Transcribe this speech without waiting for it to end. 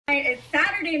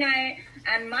Saturday night,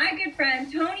 and my good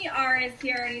friend Tony.R is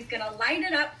here, and he's going to light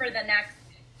it up for the next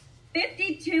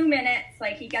 52 minutes.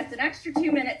 Like, he gets an extra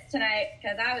 2 minutes tonight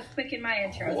because I was quick in my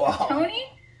intro. Wow. So, Tony,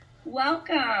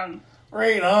 welcome.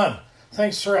 Right on.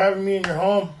 Thanks for having me in your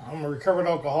home. I'm a recovered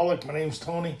alcoholic. My name's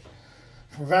Tony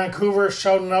from Vancouver.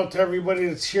 Shouting out to everybody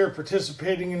that's here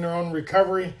participating in their own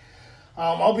recovery.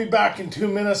 I'll be back in 2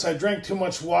 minutes. I drank too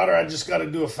much water. I just got to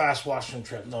do a fast washroom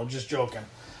trip. No, just joking.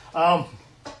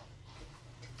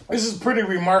 This is pretty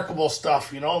remarkable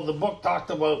stuff. You know, the book talked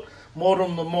about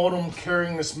modem to modem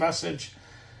carrying this message.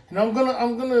 You know,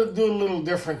 I'm gonna do a little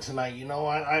different tonight. You know,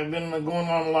 I've been going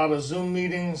on a lot of Zoom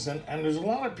meetings, and there's a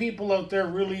lot of people out there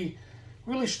really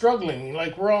struggling.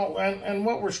 Like, we're all, and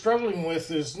what we're struggling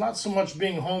with is not so much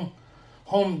being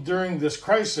home during this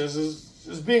crisis,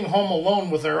 is being home alone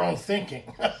with our own thinking.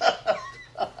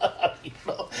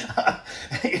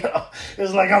 You know,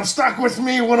 it's like, I'm stuck with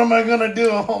me. What am I gonna do?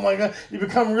 Oh my God! You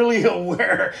become really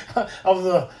aware of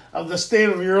the state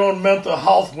of your own mental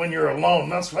health when you're alone.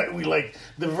 That's why we like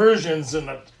diversions and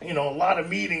a lot of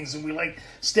meetings, and we like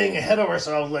staying ahead of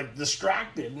ourselves, like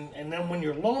distracted. And then when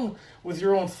you're alone with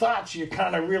your own thoughts, you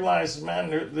kind of realize,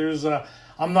 man,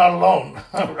 I'm not alone,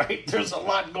 right? There's a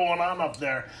lot going on up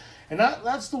there. And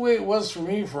that's the way it was for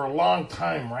me for a long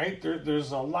time, right?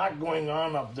 There's a lot going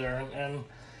on up there, and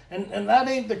that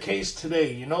ain't the case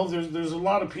today. You know, there's a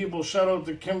lot of people. Shout out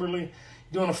to Kimberly,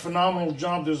 doing a phenomenal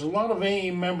job. There's a lot of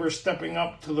AA members stepping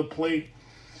up to the plate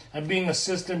and being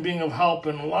assistant, being of help,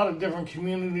 in a lot of different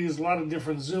communities, a lot of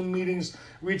different Zoom meetings,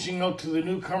 reaching out to the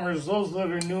newcomers, those that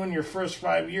are new in your first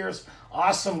 5 years.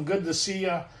 Awesome, good to see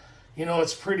you. You know,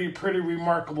 it's pretty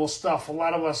remarkable stuff. A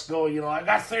lot of us go, I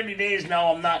got 30 days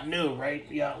now, I'm not new, right?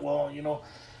 Yeah, well,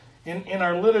 in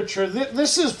our literature,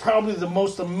 this is probably the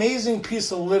most amazing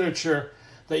piece of literature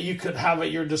that you could have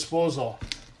at your disposal,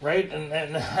 right?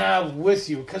 And have with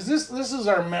you, because this is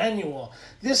our manual.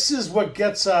 This is what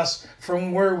gets us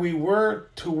from where we were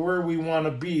to where we want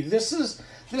to be. This is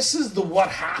the what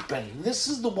happened. This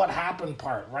is the what happened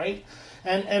part, right?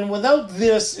 And without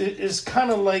this, it is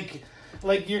kind of like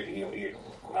your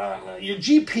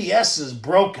GPS is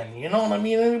broken. You know what I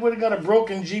mean? Anybody got a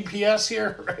broken GPS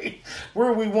here, right?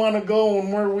 Where we want to go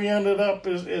and where we ended up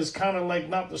is kind of like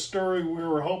not the story we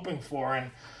were hoping for. And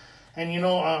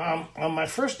my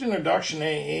first introduction to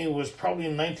AA was probably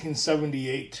in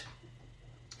 1978.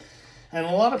 And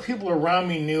a lot of people around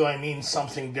me knew I needed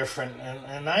something different.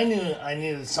 And I knew I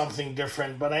needed something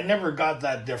different, but I never got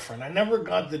that different. I never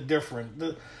got the different.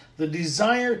 The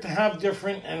desire to have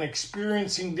different and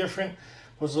experiencing different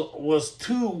was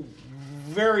two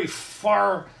very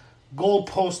far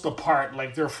goalposts apart.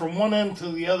 Like, they're from one end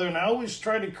to the other, and I always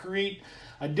try to create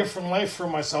a different life for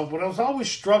myself, but I was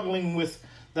always struggling with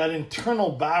that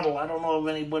internal battle. I don't know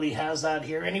if anybody has that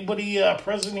here. Anybody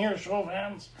present here? Show of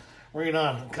hands. Right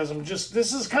on, because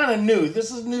this is kind of new.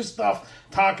 This is new stuff,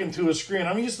 talking to a screen.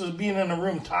 I'm used to being in a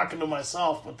room talking to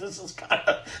myself, but this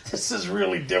is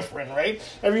really different, right?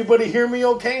 Everybody hear me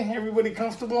okay? Everybody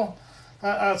comfortable?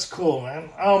 That's cool,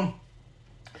 man.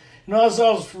 As I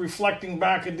was reflecting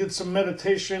back, I did some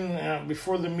meditation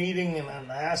before the meeting, and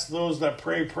I asked those that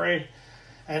pray,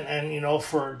 and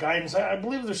for guidance. I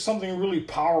believe there's something really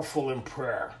powerful in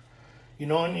prayer.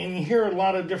 And you hear a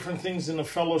lot of different things in the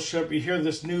fellowship. You hear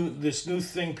this new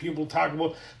thing people talk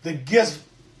about, the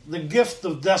gift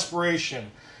of desperation.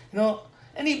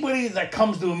 Anybody that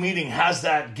comes to a meeting has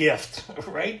that gift,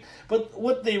 right? But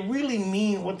what that really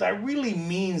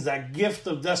means, that gift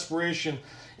of desperation,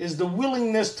 is the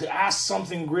willingness to ask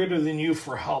something greater than you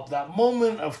for help. That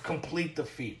moment of complete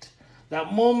defeat.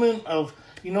 That moment of,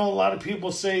 a lot of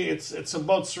people say it's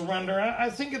about surrender.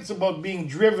 I think it's about being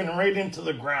driven right into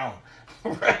the ground.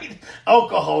 Right?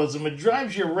 Alcoholism, it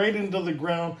drives you right into the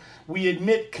ground. We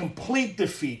admit complete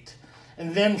defeat.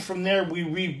 And then from there we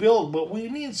rebuild. But we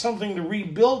need something to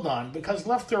rebuild on, because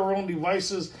left to our own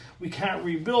devices, we can't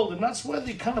rebuild. And that's why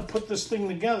they kind of put this thing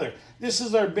together. This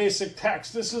is our basic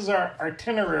text. This is our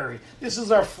itinerary. This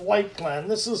is our flight plan.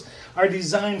 This is our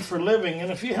design for living.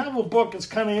 And if you have a book, it's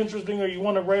kind of interesting, or you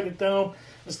want to write it down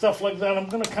and stuff like that, I'm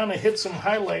going to kind of hit some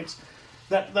highlights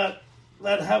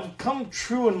that have come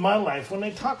true in my life when they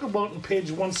talk about in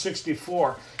page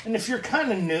 164. And if you're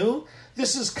kind of new,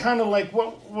 this is kind of like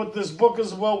what this book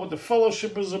is about, what the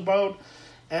fellowship is about,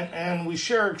 and we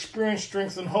share experience,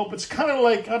 strength, and hope. It's kind of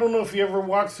like, I don't know if you ever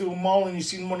walked through a mall and you've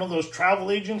seen one of those travel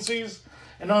agencies,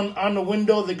 and on the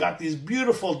window they got these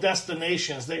beautiful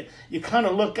destinations. You kind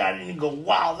of look at it and you go,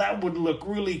 wow, that would look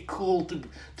really cool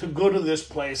to go to this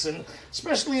place. And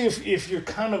especially if you're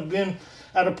kind of been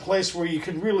at a place where you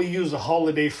could really use a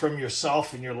holiday from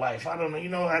yourself in your life. I don't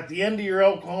know, at the end of your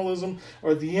alcoholism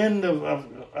or at the end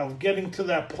of getting to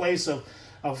that place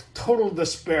of total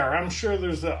despair. I'm sure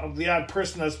there's the odd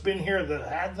person that's been here that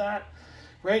had that,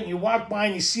 right? And you walk by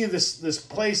and you see this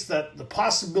place, that the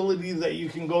possibility that you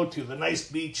can go to, the nice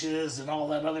beaches and all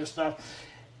that other stuff.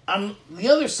 On the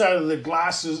other side of the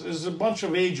glass is a bunch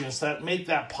of agents that make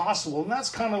that possible, and that's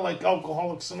kind of like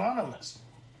Alcoholics Anonymous.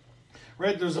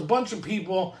 Right? There's a bunch of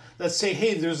people that say,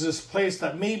 hey, there's this place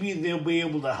that maybe they'll be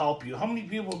able to help you. How many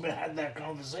people have had that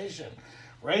conversation?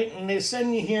 Right? And they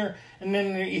send you here, and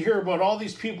then you hear about all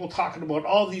these people talking about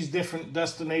all these different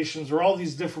destinations or all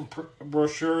these different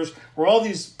brochures or all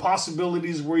these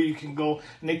possibilities where you can go,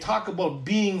 and they talk about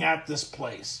being at this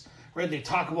place. Right? They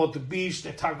talk about the beach,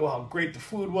 they talk about how great the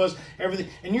food was, everything,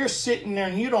 and you're sitting there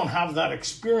and you don't have that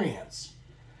experience.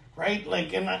 Right?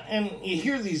 Like, and you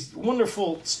hear these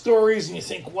wonderful stories and you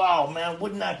think, wow, man,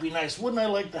 wouldn't that be nice? Wouldn't I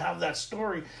like to have that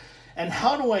story? And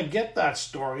how do I get that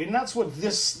story? And that's what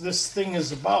this thing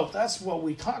is about. That's what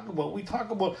we talk about. We talk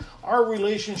about our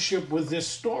relationship with this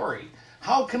story.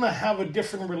 How can I have a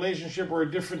different relationship or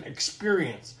a different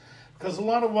experience? Because a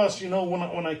lot of us,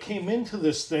 when I came into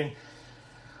this thing,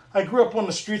 I grew up on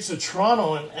the streets of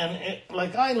Toronto, and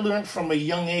I learned from a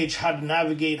young age how to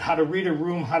navigate, how to read a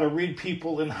room, how to read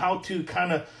people, and how to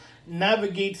kind of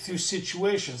navigate through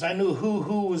situations. I knew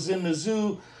who was in the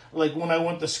zoo. Like when I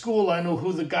went to school, I knew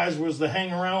who the guys was to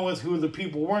hang around with, who the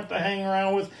people weren't to hang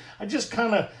around with. I just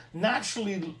kind of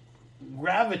naturally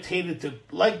gravitated to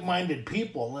like-minded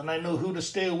people, and I knew who to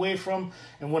stay away from.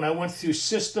 And when I went through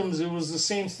systems, it was the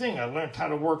same thing. I learned how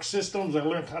to work systems. I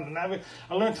learned how to navigate.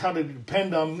 I learned how to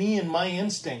depend on me and my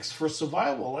instincts for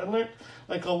survival. I learned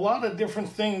like a lot of different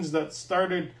things that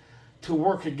started to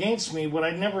work against me, but I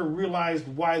never realized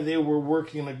why they were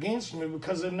working against me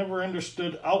because I never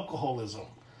understood alcoholism,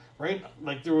 right?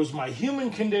 Like there was my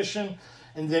human condition,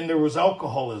 and then there was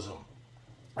alcoholism.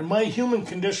 And my human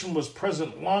condition was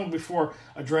present long before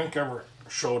a drink ever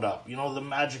showed up. The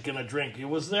magic in a drink. It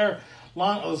was there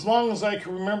as long as I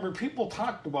can remember. People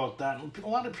talked about that. And a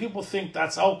lot of people think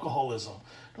that's alcoholism.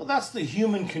 No, that's the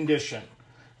human condition,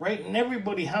 right? And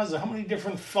everybody has it. How many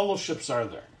different fellowships are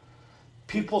there?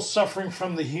 People suffering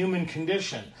from the human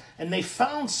condition. And they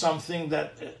found something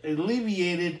that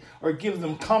alleviated or gave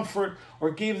them comfort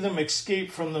or gave them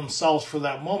escape from themselves for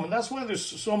that moment. That's why there's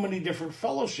so many different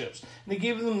fellowships. And they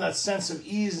gave them that sense of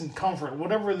ease and comfort,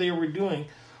 whatever they were doing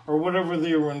or whatever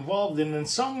they were involved in. And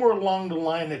somewhere along the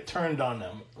line, it turned on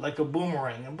them like a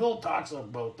boomerang. And Bill talks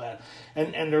about that.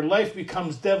 And their life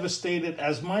becomes devastated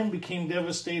as mine became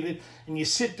devastated. And you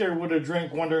sit there with a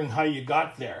drink wondering how you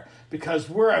got there. Because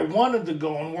where I wanted to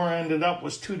go and where I ended up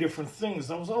was two different things.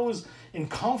 I was always in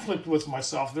conflict with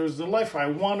myself. There's the life I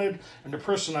wanted and the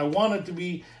person I wanted to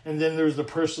be, and then there's the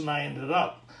person I ended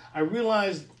up. I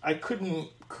realized I couldn't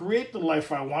create the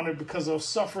life I wanted because I was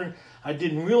suffering. I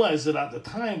didn't realize it at the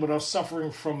time, but I was suffering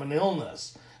from an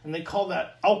illness. And they call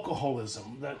that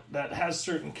alcoholism, that has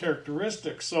certain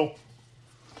characteristics. So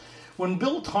when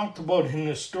Bill talked about in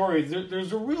this story,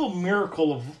 there's a real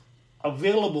miracle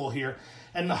available here.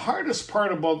 And the hardest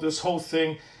part about this whole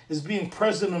thing is being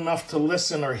present enough to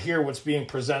listen or hear what's being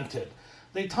presented.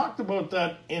 They talked about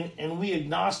that in We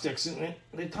Agnostics, and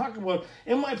they talk about,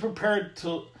 am I prepared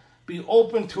to be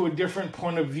open to a different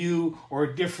point of view or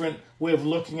a different way of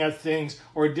looking at things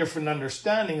or a different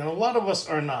understanding? And a lot of us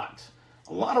are not.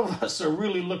 A lot of us are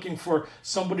really looking for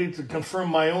somebody to confirm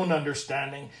my own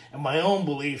understanding and my own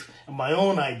belief and my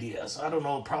own ideas. I don't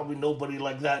know, probably nobody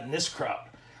like that in this crowd.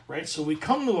 Right? So we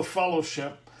come to a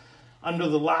fellowship under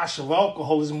the lash of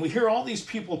alcoholism. We hear all these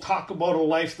people talk about a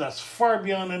life that's far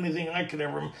beyond anything I could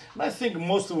ever. And I think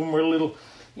most of them are a little,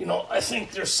 I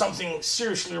think there's something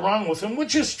seriously wrong with them,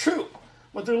 which is true.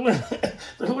 But they're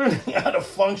learning how to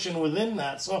function within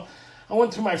that. So I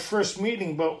went to my first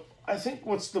meeting, but I think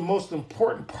what's the most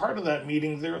important part of that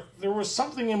meeting, there was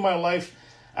something in my life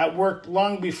at work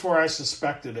long before I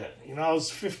suspected it. I was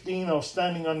 15. I was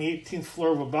standing on the 18th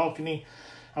floor of a balcony.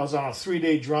 I was on a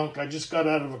 3-day drunk. I just got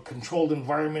out of a controlled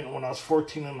environment when I was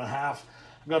 14 and a half.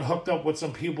 I got hooked up with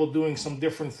some people doing some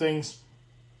different things,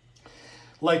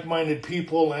 like-minded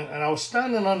people, and I was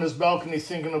standing on this balcony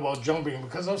thinking about jumping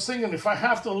because I was thinking if I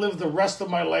have to live the rest of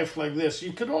my life like this,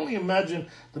 you could only imagine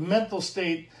the mental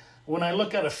state when I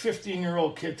look at a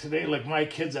 15-year-old kid today, like my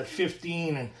kids at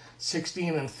 15 and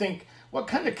 16, and think what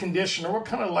kind of condition or what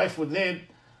kind of life would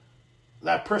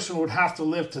that person would have to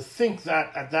live to think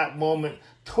that at that moment,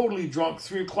 totally drunk,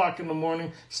 3 o'clock in the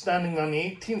morning, standing on the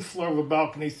 18th floor of a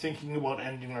balcony thinking about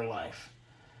ending their life,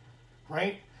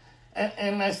 right?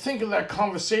 And I think of that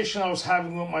conversation I was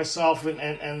having with myself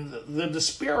and the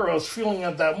despair I was feeling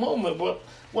at that moment. But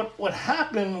what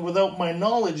happened without my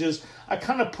knowledge is I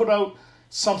kind of put out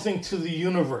something to the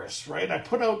universe, right? I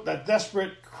put out that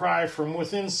desperate cry from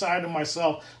within inside of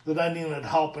myself that I needed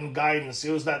help and guidance.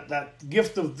 It was that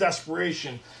gift of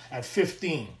desperation at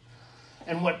 15.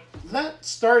 And what that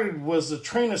started was a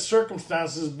train of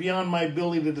circumstances beyond my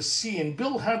ability to see. And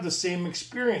Bill had the same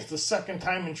experience the second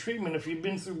time in treatment. If you've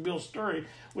been through Bill's story,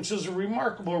 which is a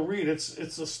remarkable read, it's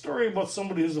a story about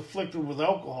somebody who's afflicted with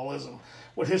alcoholism.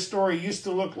 What his story used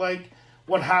to look like,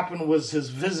 what happened was his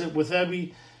visit with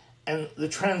Ebby, and the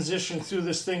transition through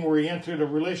this thing where he entered a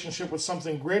relationship with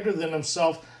something greater than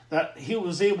himself, that he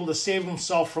was able to save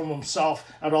himself from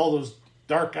himself at all those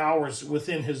dark hours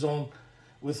within his own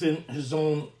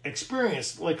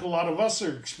experience, like a lot of us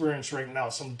are experiencing right now,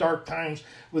 some dark times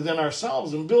within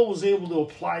ourselves. And Bill was able to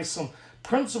apply some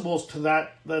principles to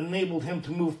that enabled him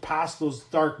to move past those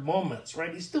dark moments,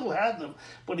 right? He still had them,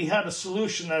 but he had a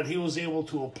solution that he was able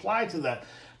to apply to that.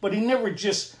 But he never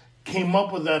just came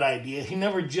up with that idea. He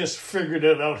never just figured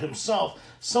it out himself.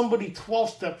 Somebody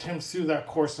 12-stepped him through that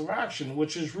course of action,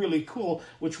 which is really cool,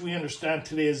 which we understand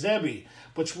today as Ebby.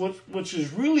 But which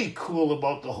is really cool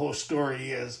about the whole story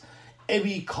is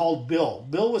Ebby called Bill.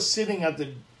 Bill was sitting at the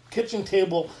kitchen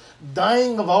table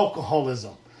dying of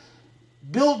alcoholism.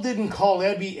 Bill didn't call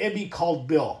Ebby, Ebby called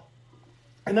Bill.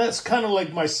 And that's kind of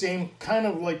like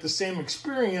the same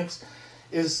experience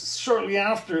is shortly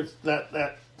after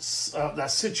that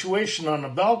situation on the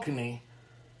balcony.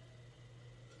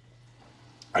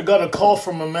 I got a call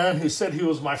from a man who said he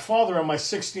was my father on my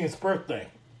 16th birthday.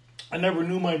 I never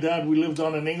knew my dad. We lived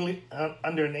on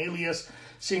under an alias.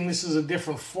 Seeing this is a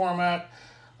different format,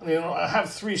 I have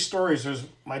three stories. There's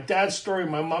my dad's story,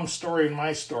 my mom's story, and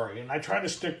my story. And I try to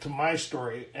stick to my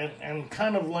story. And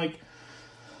kind of like,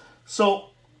 so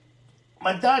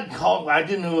my dad called. I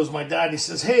didn't know it was my dad. He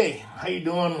says, "Hey, how you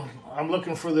doing? I'm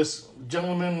looking for this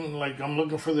gentleman. Like, I'm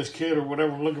looking for this kid or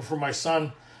whatever. I'm looking for my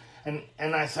son." And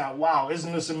I thought, wow,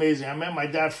 isn't this amazing? I met my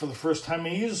dad for the first time.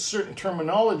 He used certain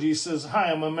terminology. He says,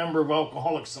 "Hi, I'm a member of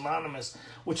Alcoholics Anonymous,"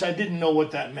 which I didn't know what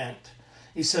that meant.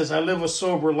 He says, "I live a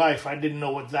sober life." I didn't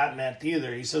know what that meant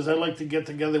either. He says, "I like to get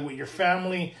together with your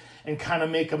family and kind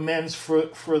of make amends for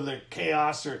the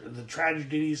chaos or the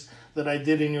tragedies that I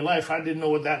did in your life." I didn't know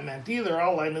what that meant either.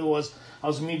 All I knew was I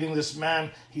was meeting this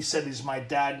man. He said he's my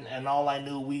dad, and all I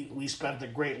knew, we spent the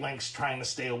great lengths trying to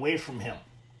stay away from him.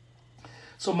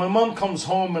 So my mom comes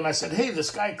home and I said, "Hey,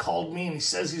 this guy called me and he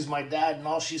says he's my dad," and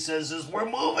all she says is, "We're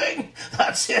moving."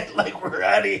 That's it, like we're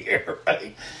out of here,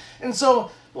 right? And so,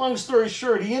 long story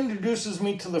short, he introduces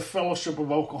me to the Fellowship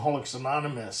of Alcoholics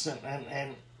Anonymous.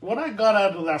 And what I got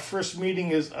out of that first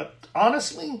meeting is,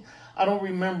 honestly, I don't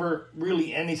remember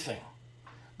really anything.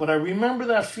 But I remember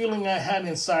that feeling I had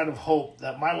inside of hope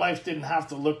that my life didn't have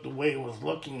to look the way it was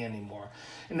looking anymore.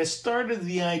 And it started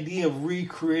the idea of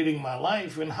recreating my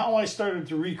life. And how I started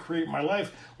to recreate my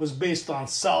life was based on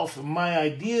self and my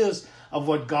ideas of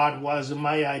what God was and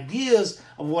my ideas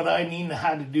of what I need and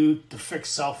had to do to fix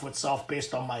self with self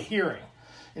based on my hearing.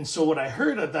 And so what I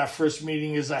heard at that first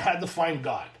meeting is I had to find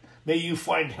God. May you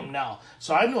find him now.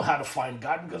 So I knew how to find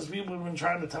God because people have been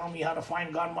trying to tell me how to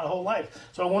find God my whole life.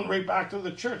 So I went right back to the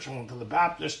church. I went to the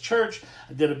Baptist church.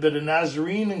 I did a bit of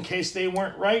Nazarene in case they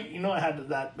weren't right. I had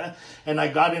that. And I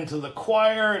got into the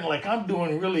choir and I'm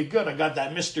doing really good. I got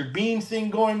that Mr. Bean thing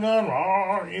going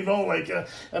on.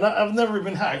 And I've never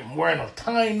been high. I'm wearing a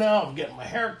tie now. I'm getting my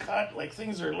hair cut.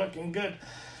 Things are looking good.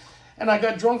 And I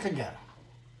got drunk again,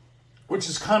 which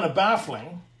is kind of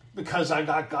baffling. Because I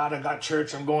got God, I got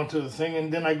church, I'm going to the thing, and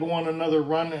then I go on another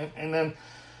run, and then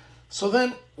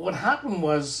what happened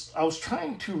was I was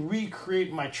trying to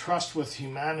recreate my trust with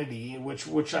humanity, which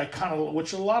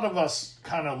a lot of us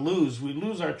kind of lose. We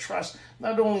lose our trust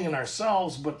not only in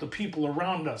ourselves but the people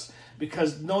around us,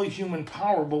 because no human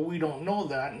power, but we don't know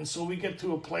that, and so we get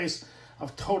to a place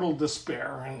of total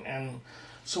despair. And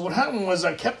so what happened was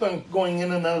I kept on going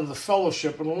in and out of the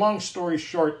fellowship, and a long story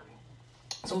short,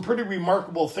 some pretty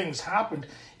remarkable things happened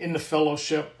in the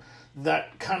fellowship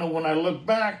that kind of, when I look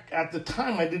back, at the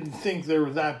time I didn't think they were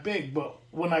that big, but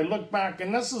when I look back,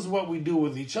 and this is what we do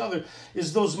with each other,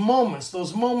 is those moments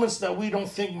that we don't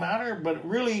think matter, but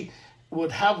really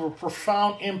would have a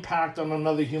profound impact on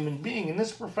another human being. And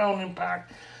this profound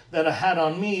impact that it had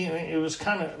on me, it was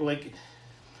kind of like,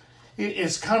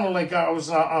 I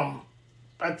was,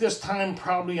 at this time,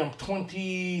 probably I'm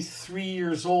 23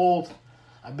 years old.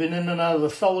 I've been in and out of the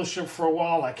fellowship for a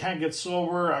while. I can't get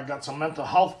sober. I got some mental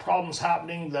health problems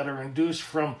happening that are induced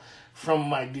from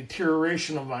my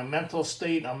deterioration of my mental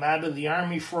state. I'm out of the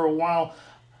Army for a while.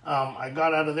 I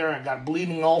got out of there. I got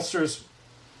bleeding ulcers.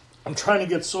 I'm trying to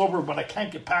get sober, but I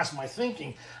can't get past my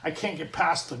thinking. I can't get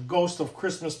past the ghost of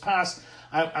Christmas past.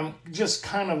 I'm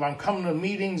coming to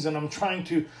meetings and I'm trying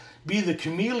to be the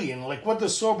chameleon. Like, what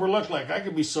does sober look like? I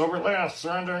could be sober, like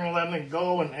surrendering and letting it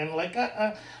go, and like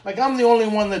I'm the only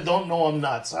one that don't know I'm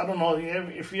nuts. I don't know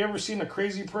if you ever seen a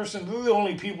crazy person. They're the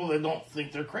only people that don't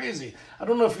think they're crazy. I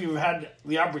don't know if you've had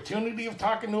the opportunity of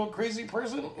talking to a crazy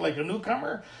person, like a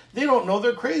newcomer. They don't know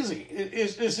they're crazy.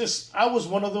 It's just, I was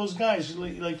one of those guys.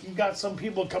 Like, you got some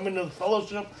people come into the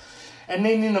fellowship and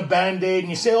they need a Band-Aid, and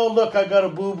you say, oh, look, I got a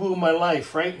boo-boo in my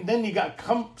life, right? And then you got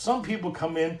some people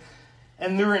come in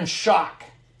and they're in shock.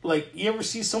 Like, you ever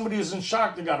see somebody who's in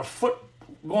shock? They got a foot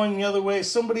going the other way.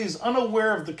 Somebody's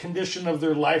unaware of the condition of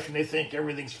their life and they think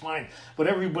everything's fine. But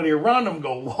everybody around them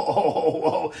go, whoa, whoa,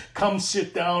 whoa, come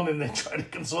sit down, and they try to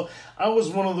console. I was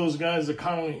one of those guys that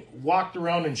kind of walked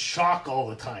around in shock all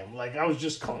the time. Like, I was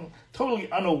just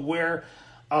totally unaware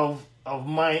of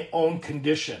my own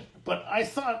condition. But I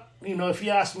thought, if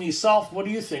you ask me, self, what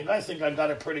do you think? I think I got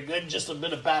it pretty good, just a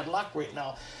bit of bad luck right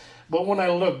now. But when I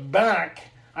look back,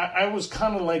 I was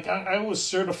kind of like, I was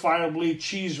certifiably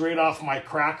cheese right off my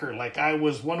cracker. Like, I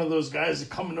was one of those guys that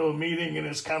come into a meeting and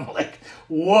it's kind of like,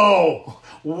 whoa.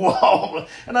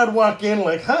 And I'd walk in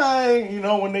like, hi.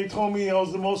 When they told me I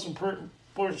was the most important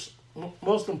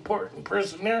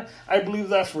person there, I believed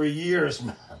that for years,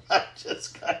 man. I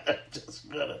just gotta.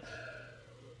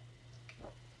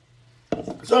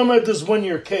 So I'm at this 1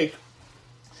 year cake.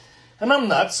 And I'm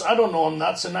nuts. I don't know I'm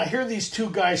nuts. And I hear these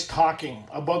two guys talking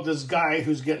about this guy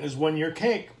who's getting his 1 year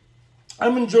cake.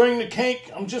 I'm enjoying the cake.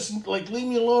 I'm just like, leave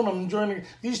me alone. I'm enjoying it.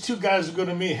 These two guys are going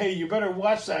to me, hey, you better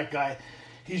watch that guy.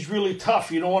 He's really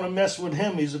tough. You don't want to mess with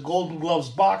him. He's a Golden Gloves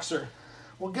boxer.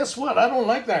 Well, guess what? I don't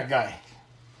like that guy.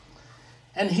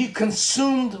 And he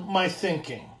consumed my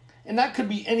thinking. And that could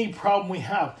be any problem we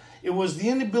have. It was the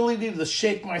inability to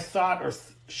shake my thought or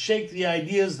shake the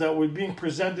ideas that were being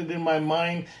presented in my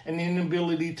mind, and the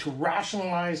inability to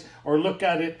rationalize or look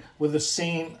at it with a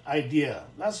sane idea.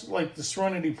 That's like the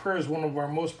Serenity Prayer is one of our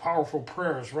most powerful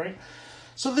prayers, right?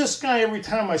 So this guy, every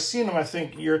time I see him, I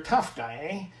think, you're a tough guy,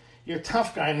 eh? You're a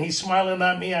tough guy. And he's smiling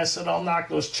at me. I said, I'll knock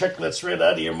those chiclets right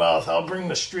out of your mouth. I'll bring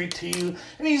the street to you.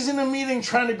 And he's in a meeting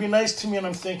trying to be nice to me, and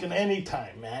I'm thinking,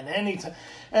 anytime, man, anytime.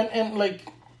 And like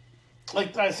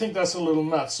I think that's a little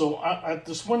nuts. So at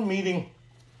this one meeting,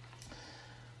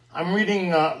 I'm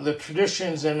reading the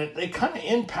traditions, and they kind of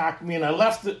impact me. And I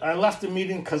left the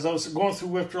meeting because I was going through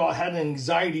withdrawal. I had an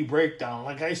anxiety breakdown.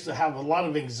 Like, I used to have a lot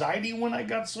of anxiety when I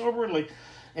got sober, like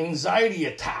anxiety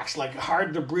attacks, like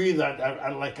hard to breathe.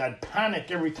 I'd panic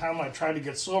every time I tried to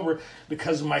get sober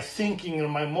because my thinking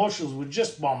and my emotions would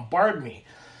just bombard me.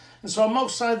 And so I'm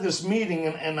outside this meeting,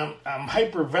 and I'm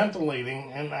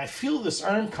hyperventilating, and I feel this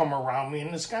arm come around me,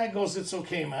 and this guy goes, it's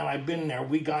okay, man, I've been there,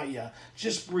 we got you.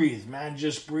 Just breathe, man,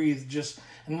 just breathe,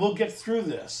 and we'll get through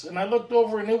this. And I looked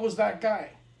over, and it was that guy.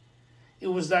 It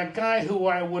was that guy who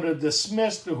I would have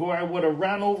dismissed, or who I would have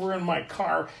ran over in my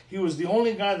car. He was the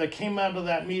only guy that came out of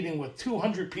that meeting with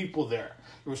 200 people there.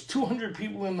 There was 200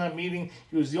 people in that meeting.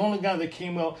 He was the only guy that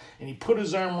came out, and he put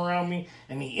his arm around me,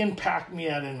 and he impacted me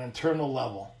at an internal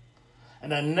level.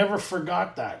 And I never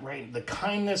forgot that, right? The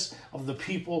kindness of the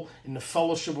people in the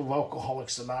Fellowship of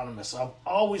Alcoholics Anonymous. I've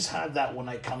always had that when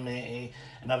I come to AA,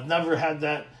 and I've never had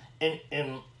that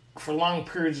in for long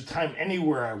periods of time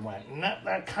anywhere I went. And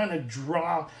that kind of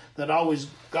draw that always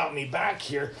got me back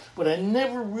here, but I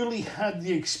never really had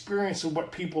the experience of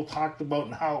what people talked about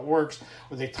and how it works,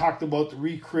 where they talked about the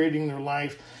recreating their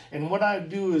life. And what I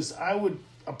do is I would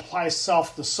apply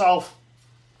self to self,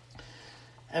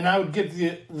 and I would get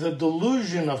the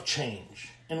delusion of change.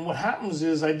 And what happens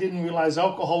is I didn't realize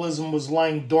alcoholism was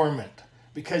lying dormant,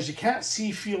 because you can't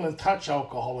see, feel, and touch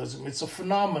alcoholism. It's a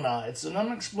phenomena. It's an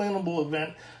unexplainable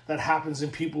event that happens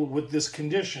in people with this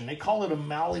condition. They call it a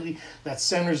malady that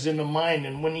centers in the mind.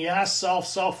 And when you ask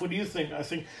self, what do you think? I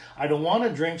think, I don't want to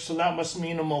drink, so that must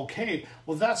mean I'm okay.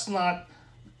 Well, that's not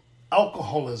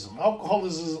alcoholism.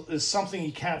 Alcoholism is something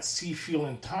you can't see, feel,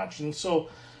 and touch. And so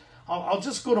I'll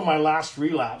just go to my last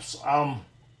relapse.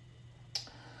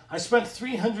 I spent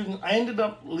I ended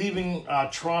up leaving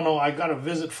Toronto. I got a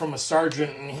visit from a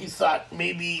sergeant, and he thought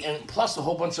maybe, and plus a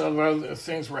whole bunch of other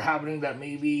things were happening, that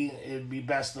maybe it'd be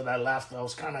best that I left. I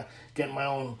was kind of getting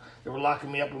they were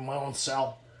locking me up in my own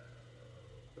cell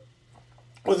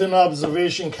with an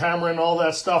observation camera and all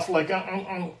that stuff. Like,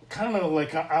 I'm kind of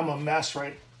like, I'm a mess,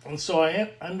 right? And so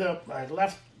I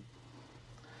left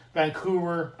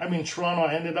Toronto.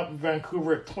 I ended up in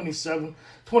Vancouver at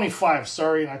 25,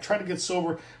 sorry, and I tried to get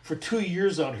sober for 2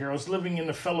 years out here. I was living in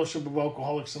the Fellowship of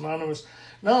Alcoholics Anonymous.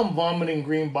 Now I'm vomiting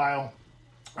green bile.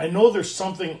 I know there's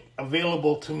something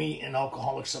available to me in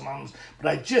Alcoholics Anonymous, but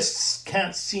I just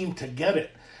can't seem to get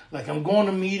it. Like, I'm going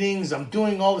to meetings, I'm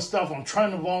doing all this stuff, I'm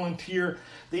trying to volunteer.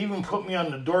 They even put me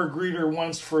on the door greeter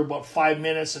once for about 5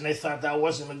 minutes, and they thought that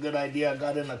wasn't a good idea. I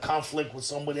got in a conflict with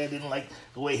somebody. I didn't like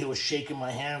the way he was shaking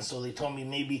my hand, so they told me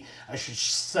maybe I should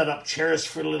set up chairs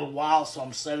for a little while, so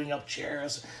I'm setting up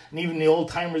chairs. And even the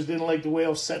old-timers didn't like the way I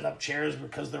was setting up chairs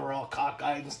because they were all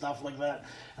cockeyed and stuff like that.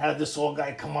 I had this old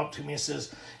guy come up to me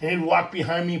and he'd walk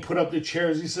behind me, put up the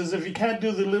chairs. He says, if you can't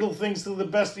do the little things to the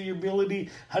best of your ability,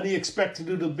 how do you expect to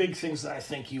do the big things? I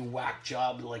think you whack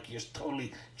job, like you're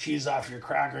totally cheese off your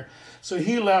cracker. So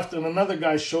he left, and another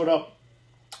guy showed up,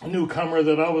 a newcomer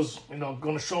that I was,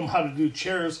 going to show him how to do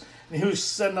chairs. And he was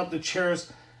setting up the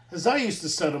chairs as I used to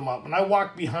set them up. And I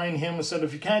walked behind him and said,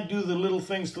 if you can't do the little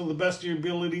things to the best of your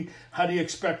ability, how do you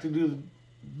expect to do the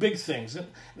big things? And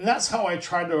that's how I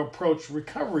try to approach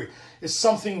recovery. It's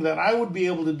something that I would be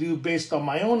able to do based on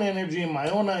my own energy and my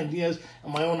own ideas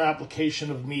and my own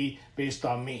application of me based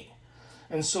on me.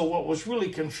 And so what was really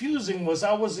confusing was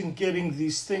I wasn't getting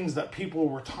these things that people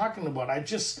were talking about.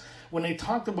 When they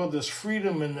talked about this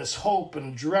freedom and this hope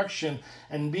and direction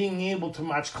and being able to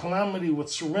match calamity with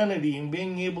serenity and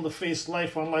being able to face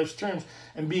life on life's terms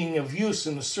and being of use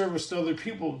in the service to other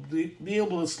people, be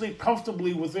able to sleep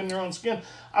comfortably within their own skin,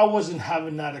 I wasn't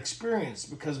having that experience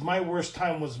because my worst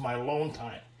time was my alone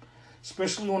time.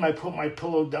 Especially when I put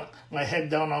my head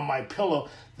down on my pillow,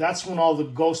 that's when all the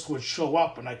ghosts would show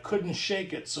up and I couldn't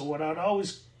shake it. So what I'd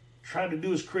always try to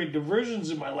do is create diversions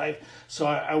in my life so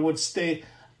I would stay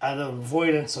at an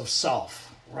avoidance of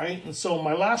self, right? And so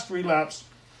my last relapse,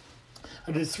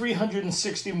 I did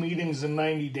 360 meetings in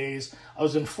 90 days. I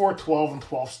was in 4 12 and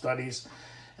 12 studies.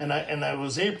 And I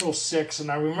was April 6th, and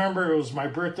I remember it was my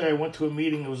birthday. I went to a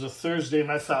meeting. It was a Thursday,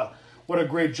 and I thought, what a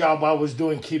great job I was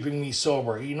doing keeping me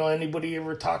sober. Anybody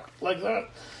ever talk like that?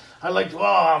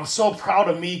 I'm so proud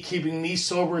of me keeping me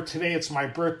sober. Today it's my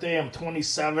birthday. I'm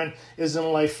 27. Isn't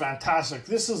life fantastic?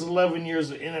 This is 11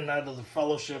 years in and out of the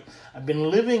fellowship. I've been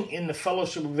living in the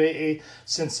fellowship of AA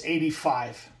since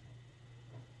 85.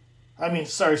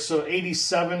 So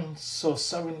 87. So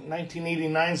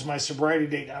 1989 is my sobriety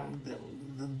date.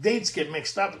 The dates get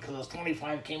mixed up because I was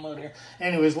 25, came out here.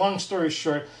 Anyways, long story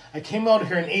short, I came out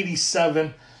here in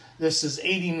 87. This is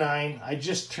 89. I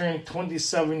just turned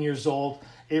 27 years old,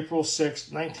 April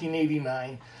 6th,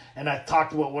 1989. And I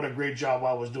talked about what a great job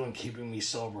I was doing keeping me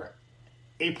sober.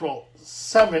 April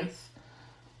 7th,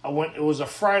 it was a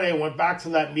Friday, I went back to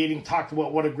that meeting, talked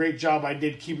about what a great job I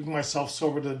did keeping myself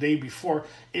sober the day before.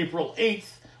 April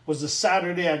 8th, was a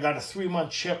Saturday. I got a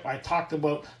 3-month chip. I talked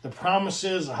about the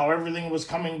promises, how everything was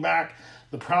coming back.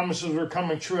 The promises were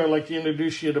coming true. I'd like to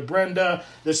introduce you to Brenda.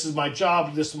 This is my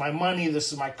job. This is my money.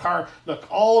 This is my car. Look,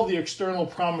 all of the external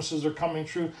promises are coming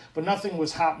true, but nothing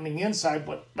was happening inside.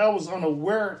 But that was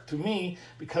unaware to me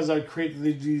because I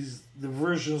created these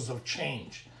diversions of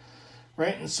change,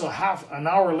 right? And so half an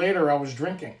hour later, I was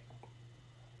drinking.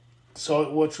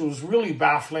 So, which was really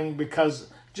baffling because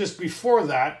just before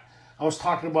that, I was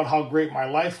talking about how great my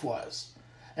life was.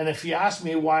 And if you ask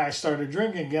me why I started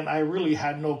drinking again, I really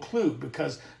had no clue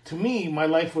because to me, my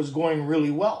life was going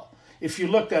really well. If you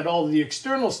looked at all the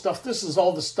external stuff, this is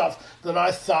all the stuff that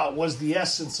I thought was the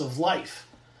essence of life.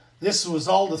 This was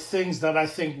all the things that I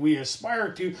think we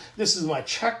aspire to. This is my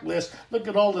checklist. Look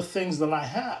at all the things that I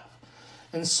have.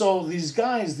 And so these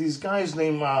guys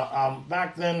named,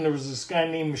 back then there was this guy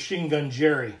named Machine Gun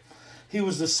Jerry. He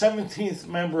was the 17th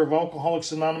member of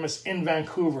Alcoholics Anonymous in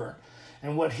Vancouver.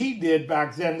 And what he did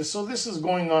back then, so this is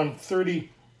going on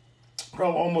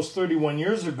almost 31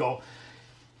 years ago,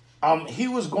 he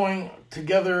was going through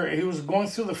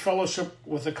the fellowship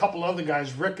with a couple other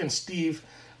guys, Rick and Steve,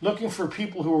 looking for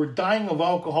people who were dying of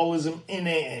alcoholism in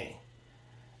AA.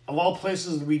 Of all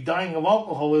places to be dying of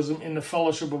alcoholism in the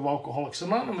Fellowship of Alcoholics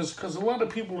Anonymous, because a lot of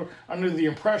people are under the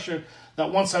impression that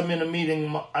once I'm in a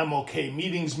meeting, I'm okay.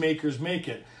 Meetings makers make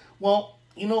it. Well,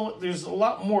 there's a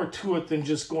lot more to it than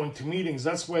just going to meetings.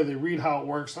 That's why they read how it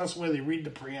works. That's why they read the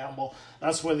preamble.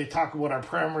 That's why they talk about our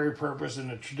primary purpose and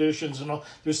the traditions and all.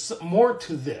 There's more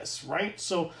to this, right?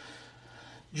 So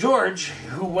George,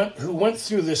 who went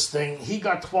through this thing, he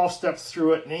got 12 steps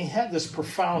through it, and he had this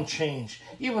profound change.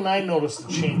 Even I noticed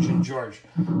the change in George.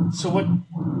 So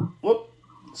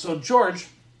George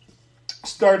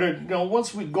started,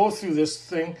 once we go through this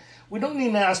thing, we don't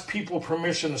need to ask people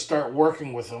permission to start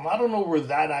working with them. I don't know where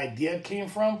that idea came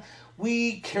from.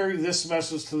 we carry this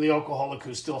message to the alcoholic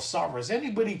who still suffers.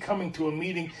 Anybody coming to a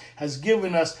meeting has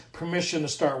given us permission to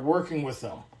start working with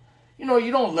them. You know,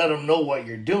 you don't let them know what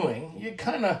you're doing. You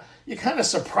kind of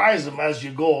surprise them as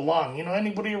you go along. You know,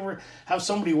 anybody ever have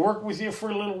somebody work with you for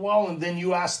a little while and then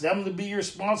you ask them to be your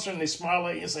sponsor and they smile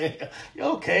at you and say,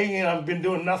 okay, you know, I've been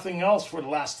doing nothing else for the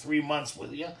last 3 months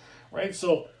with you, right?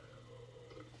 So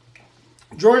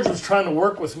George was trying to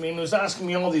work with me and was asking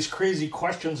me all these crazy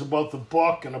questions about the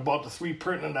book and about the 3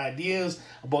 pertinent ideas,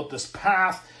 about this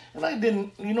path. And I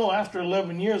didn't, you know, after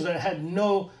 11 years, I had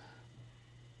no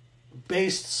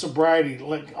based sobriety.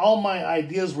 Like, all my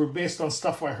ideas were based on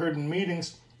stuff I heard in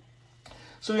meetings.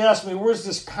 So he asked me, where's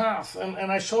this path? And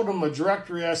I showed him a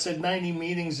directory. I said 90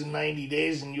 meetings in 90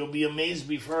 days, and you'll be amazed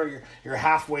before you're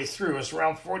halfway through. It's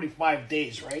around 45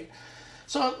 days, right?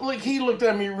 So, like, he looked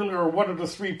at me really, or what are the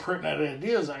 3 pertinent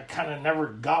ideas? I kind of never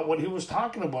got what he was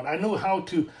talking about. I knew how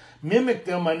to mimic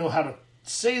them. I knew how to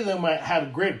say them. I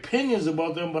had great opinions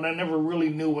about them, but I never really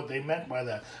knew what they meant by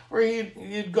that. Or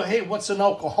he'd go, hey, what's an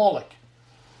alcoholic?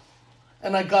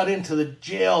 And I got into the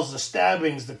jails, the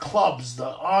stabbings, the clubs, the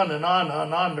on and on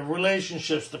and on, the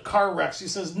relationships, the car wrecks. He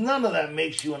says, none of that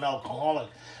makes you an alcoholic.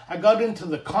 I got into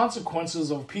the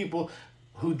consequences of people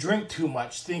who drink too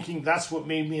much, thinking that's what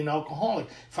made me an alcoholic.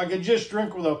 If I could just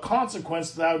drink without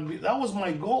consequence, that was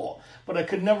my goal. But I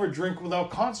could never drink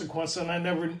without consequence, and I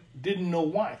didn't know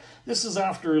why. This is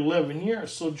after 11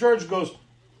 years. So George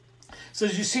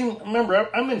says, you see, remember,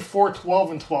 I'm in 4,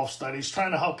 12, and 12 studies,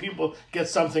 trying to help people get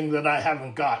something that I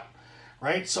haven't got,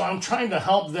 right? So I'm trying to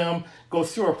help them go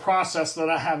through a process that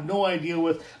I have no idea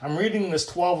with. I'm reading this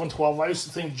 12 and 12. I used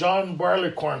to think John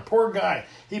Barleycorn, poor guy,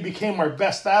 he became our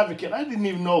best advocate. I didn't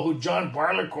even know who John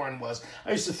Barleycorn was.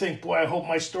 I used to think, boy, I hope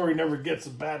my story never gets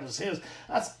as bad as his.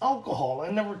 That's alcohol.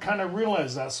 I never kind of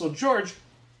realized that. So George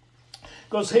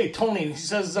goes, hey, Tony, he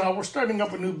says, we're starting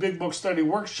up a new big book study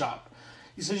workshop.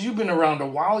 He says, you've been around a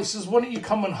while. He says, why don't you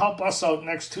come and help us out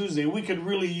next Tuesday? We could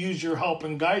really use your help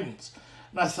and guidance.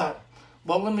 And I thought,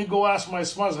 well, let me go ask my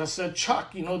sponsor. I said,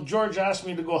 Chuck, you know, George asked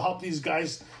me to go help these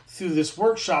guys through this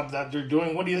workshop that they're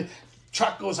doing. What do you...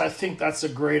 Chuck goes, I think that's a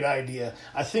great idea.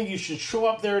 I think you should show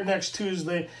up there next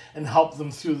Tuesday and help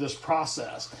them through this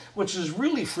process, which is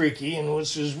really freaky and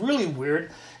which is really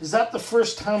weird. Is that the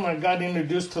first time I got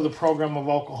introduced to the program of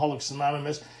Alcoholics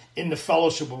Anonymous in the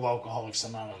Fellowship of Alcoholics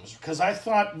Anonymous? Because I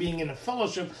thought being in a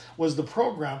fellowship was the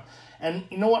program. And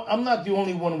you know what? I'm not the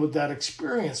only one with that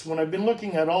experience. When I've been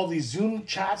looking at all these Zoom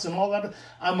chats and all that,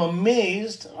 I'm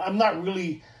amazed. I'm not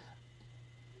really...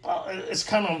 it's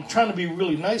kind of, I'm trying to be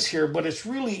really nice here, but it's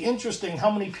really interesting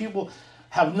how many people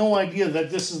have no idea that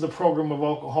this is the program of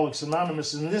Alcoholics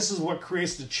Anonymous, and this is what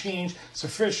creates the change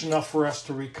sufficient enough for us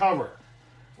to recover,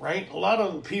 right? A lot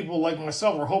of people like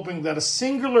myself are hoping that a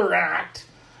singular act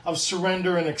of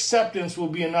surrender and acceptance will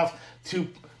be enough to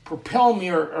propel me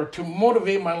or to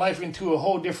motivate my life into a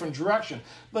whole different direction.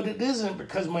 But it isn't,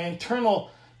 because my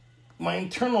internal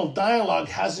dialogue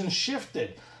hasn't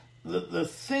shifted. The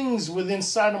things within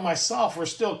inside of myself are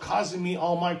still causing me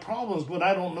all my problems, but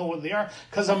I don't know what they are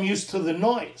because I'm used to the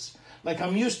noise. Like,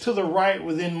 I'm used to the riot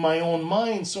within my own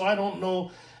mind, so I don't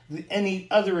know any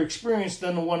other experience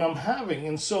than the one I'm having.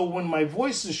 And so when my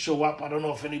voices show up, I don't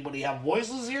know if anybody have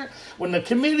voices here. When the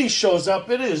committee shows up,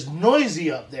 it is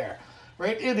noisy up there,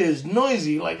 right? It is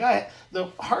noisy. Like, the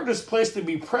hardest place to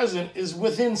be present is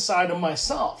within inside of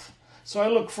myself. So I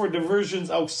look for diversions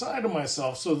outside of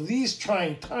myself. So these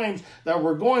trying times that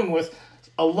we're going with,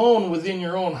 alone within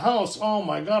your own house, oh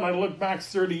my God, I look back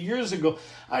 30 years ago,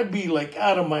 I'd be like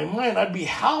out of my mind. I'd be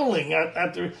howling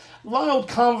at the loud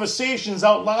conversations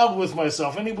out loud with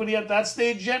myself. Anybody at that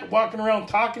stage yet? Walking around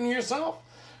talking to yourself?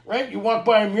 Right? You walk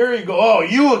by a mirror, you go, oh,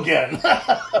 you again.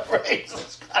 Right? So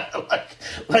it's kind of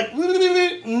like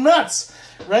nuts.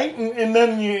 Right? And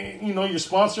then you know, your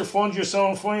sponsor phones your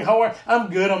cell phone. How are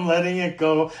I'm good, I'm letting it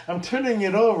go. I'm turning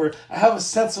it over. I have a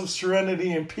sense of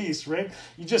serenity and peace, right?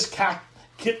 You just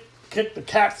kick the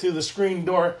cat through the screen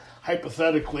door,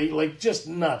 hypothetically, like just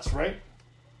nuts, right?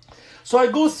 So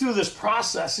I go through this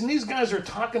process, and these guys are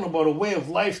talking about a way of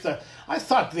life that I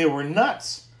thought they were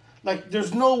nuts. Like,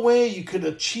 there's no way you could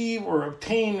achieve or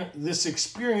obtain this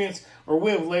experience or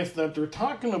way of life that they're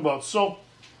talking about. So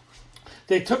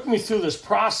they took me through this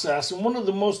process, and one of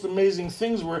the most amazing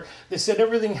things were they said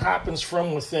everything happens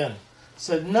from within.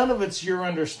 Said none of it's your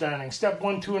understanding. Step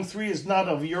 1, 2, and 3 is not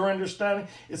of your understanding.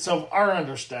 It's of our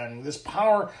understanding. This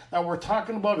power that we're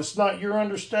talking about, it's not your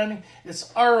understanding.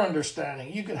 It's our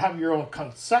understanding. You could have your own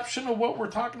conception of what we're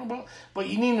talking about, but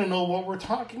you need to know what we're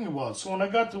talking about. So when I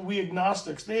got to We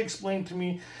Agnostics, they explained to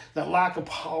me that lack of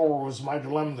power was my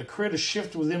dilemma. To create a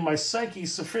shift within my psyche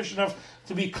sufficient enough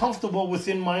to be comfortable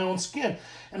within my own skin.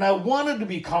 And I wanted to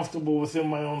be comfortable within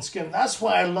my own skin. That's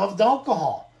why I loved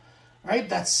alcohol. Right?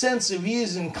 That sense of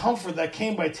ease and comfort that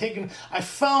came by taking, I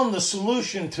found the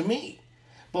solution to me.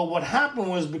 But what happened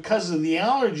was because of the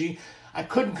allergy, I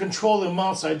couldn't control the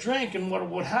amounts I drank. And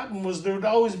what happened was there would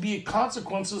always be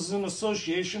consequences in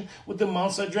association with the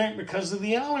amounts I drank because of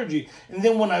the allergy. And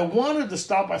then when I wanted to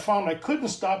stop, I found I couldn't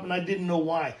stop and I didn't know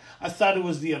why. I thought it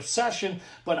was the obsession,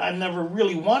 but I never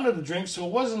really wanted to drink, so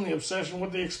it wasn't the obsession.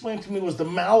 What they explained to me was the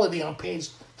malady on page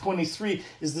 23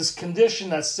 is this condition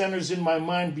that centers in my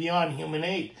mind beyond human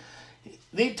aid.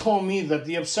 They told me that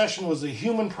the obsession was a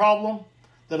human problem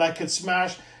that I could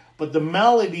smash, but the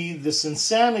malady, this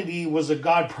insanity, was a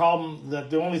God problem,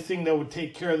 that the only thing that would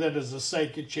take care of that is a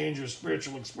psychic change or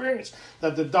spiritual experience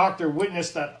that the doctor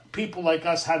witnessed that people like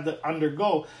us had to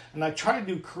undergo. And I tried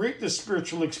to create this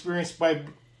spiritual experience by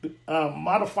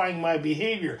modifying my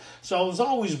behavior. So I was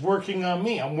always working on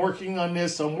me. I'm working on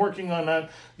this, I'm working on that.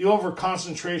 The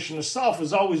over-concentration of self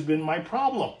has always been my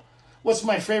problem. What's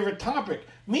my favorite topic?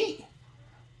 Me.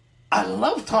 I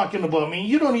love talking about me.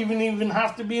 You don't even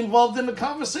have to be involved in the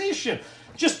conversation.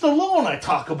 Just alone I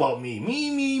talk about me.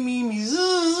 Me,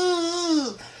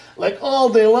 zzz. Like all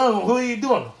day long. Who are you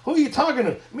doing? Who are you talking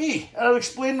to? Me. I'll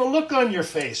explain the look on your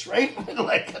face, right?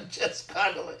 Like I'm just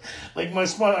kind of like my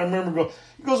smile. I remember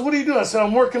he goes, what are you doing? I said,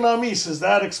 I'm working on me. He says,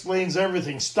 that explains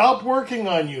everything. Stop working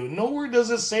on you. Nowhere does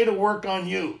it say to work on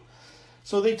you.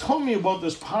 So they told me about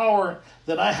this power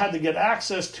that I had to get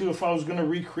access to if I was going to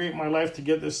recreate my life to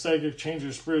get this psychic change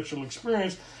or spiritual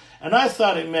experience. And I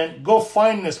thought it meant go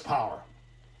find this power.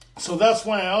 So that's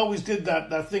why I always did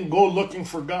that thing, go looking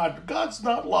for God. God's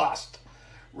not lost,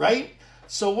 right?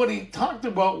 So what he talked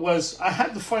about was I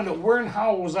had to find out where and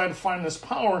how was I to find this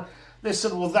power. They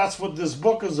said, well, that's what this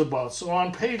book is about. So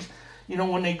on page,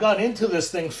 when they got into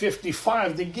this thing,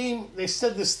 55, they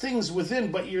said there's things within,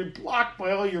 but you're blocked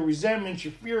by all your resentments,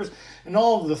 your fears, and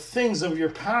all of the things of your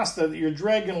past that you're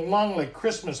dragging along like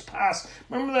Christmas past.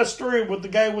 Remember that story with the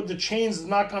guy with the chains that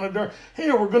knock on the door? Hey,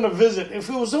 we're going to visit. If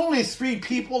it was only 3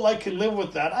 people, I could live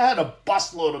with that. I had a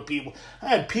busload of people. I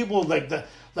had people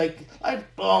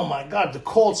oh my God, the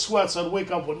cold sweats. I'd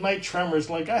wake up with night tremors.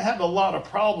 I had a lot of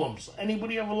problems.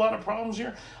 Anybody have a lot of problems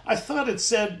here? I thought it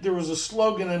said there was a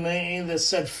slogan in AA that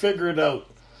said figure it out.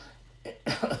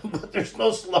 But there's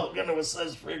no slogan that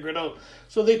says figure it out.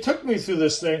 So they took me through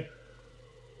this thing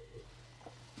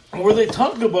where they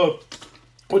talked about,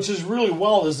 which is really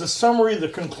is the summary, the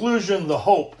conclusion, the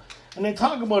hope. And they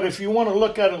talk about, if you want to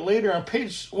look at it later, on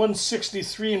page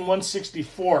 163 and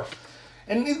 164.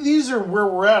 And these are where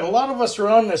we're at. A lot of us are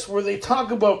on this, where they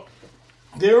talk about,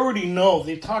 they already know.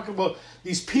 They talk about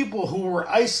these people who were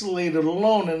isolated,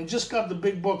 alone, and just got the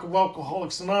big book of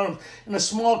Alcoholics Anonymous in a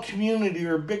small community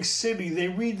or a big city. They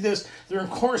read this. They're in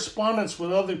correspondence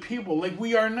with other people, like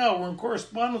we are now. We're in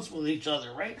correspondence with each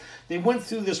other, right? They went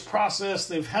through this process.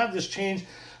 They've had this change.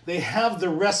 They have the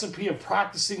recipe of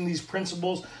practicing these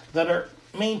principles that are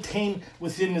maintained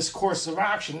within this course of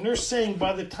action. They're saying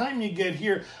by the time you get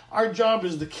here, our job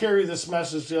is to carry this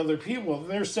message to other people. And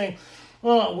they're saying,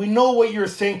 well, we know what you're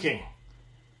thinking,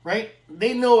 right?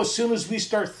 They know as soon as we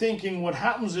start thinking, what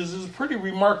happens is a pretty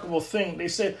remarkable thing. They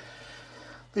say,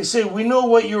 we know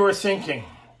what you are thinking.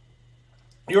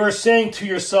 You are saying to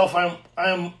yourself,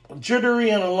 I'm jittery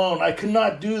and alone. I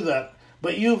cannot do that.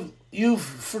 But you've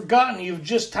forgotten, you've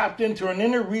just tapped into an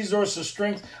inner resource of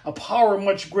strength, a power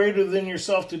much greater than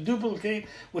yourself to duplicate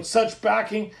with such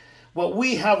backing. What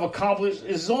we have accomplished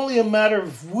is only a matter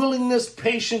of willingness,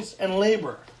 patience, and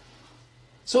labor.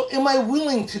 So am I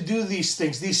willing to do these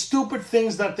things, these stupid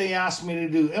things that they ask me to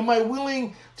do? Am I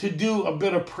willing to do a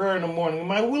bit of prayer in the morning?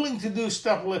 Am I willing to do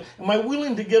step? Am I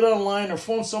willing to get online or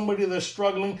phone somebody that's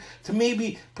struggling to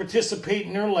maybe participate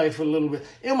in their life a little bit?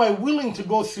 Am I willing to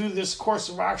go through this course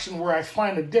of action where I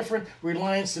find a different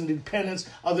reliance and dependence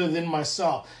other than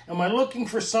myself? Am I looking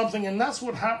for something? And that's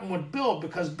what happened with Bill,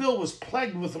 because Bill was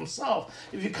plagued with himself.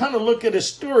 If you kind of look at his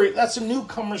story, that's a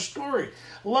newcomer story.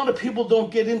 A lot of people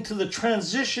don't get into the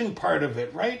transition part of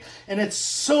it, right? And it's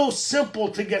so simple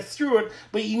to get through it,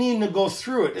 but you need to go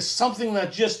through it. It's something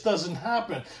that just doesn't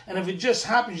happen. And if it just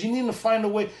happens, you need to find a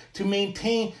way to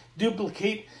maintain,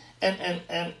 duplicate,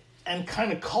 and and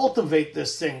kind of cultivate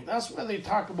this thing. That's why they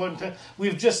talk about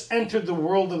we've just entered the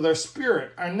world of their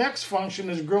spirit. Our next function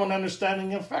is growing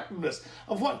understanding and effectiveness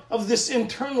of what? Of this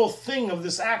internal thing, of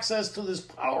this access to this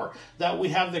power that we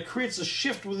have that creates a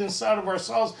shift within inside of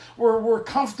ourselves where we're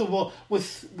comfortable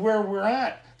with where we're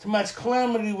at. To match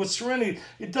calamity with serenity.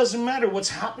 It doesn't matter what's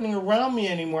happening around me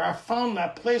anymore. I found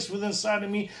that place within inside of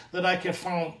me that I can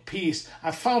find peace. I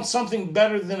found something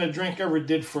better than a drink ever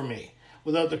did for me,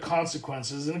 without the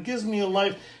consequences. And it gives me a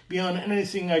life beyond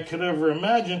anything I could ever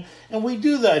imagine. And we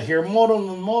do that here, modem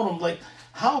and modem. Like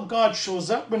how God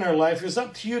shows up in our life is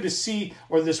up to you to see,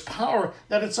 or this power,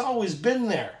 that it's always been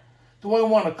there. Do I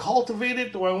want to cultivate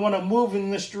it? Do I want to move in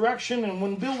this direction? And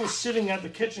when Bill was sitting at the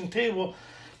kitchen table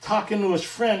talking to his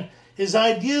friend, his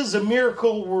ideas of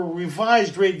miracle were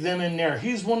revised right then and there.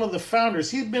 He's one of the founders.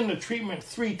 He'd been to treatment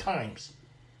 3 times.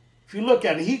 If you look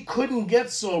at it, he couldn't get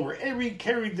sober. Ebby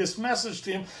carried this message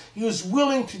to him. He was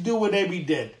willing to do what Ebby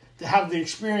did, to have the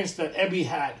experience that Ebby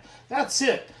had. That's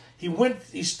it. He went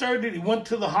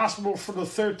to the hospital for the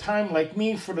 3rd time, like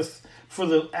me,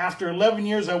 after 11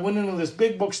 years. I went into this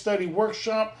big book study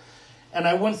workshop, and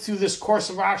I went through this course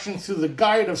of action through the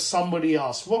guide of somebody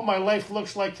else. What my life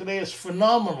looks like today is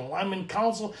phenomenal. I'm in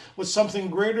counsel with something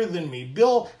greater than me.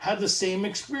 Bill had the same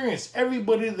experience.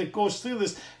 Everybody that goes through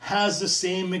this has the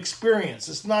same experience.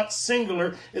 It's not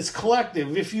singular, it's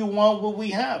collective. If you want what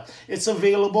we have, it's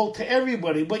available to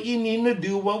everybody, but you need to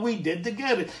do what we did to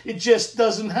get it. It just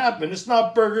doesn't happen. It's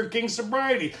not Burger King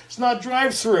sobriety. It's not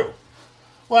drive-through.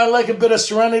 Well, I like a bit of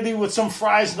serenity with some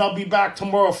fries and I'll be back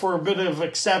tomorrow for a bit of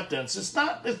acceptance. It's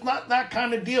not that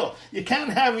kind of deal. You can't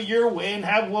have it your way and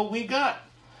have what we got.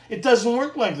 It doesn't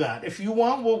work like that. If you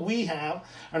want what we have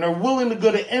and are willing to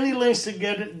go to any lengths to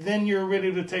get it, then you're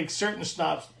ready to take certain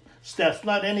steps,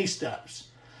 not any steps.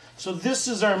 So this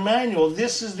is our manual.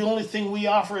 This is the only thing we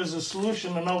offer as a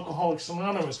solution in Alcoholics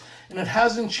Anonymous. And it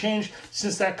hasn't changed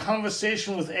since that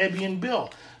conversation with Abby and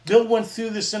Bill. Bill went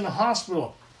through this in the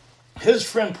hospital. His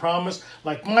friend promised,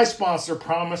 like my sponsor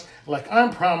promised, like I'm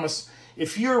promised,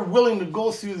 if you're willing to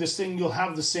go through this thing, you'll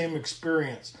have the same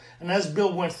experience. And as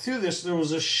Bill went through this, there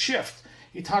was a shift.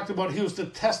 He talked about he was to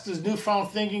test his newfound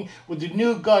thinking with the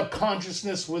new God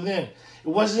consciousness within. It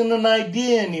wasn't an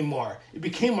idea anymore. It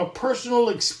became a personal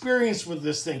experience with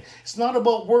this thing. It's not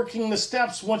about working the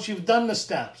steps once you've done the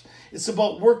steps. It's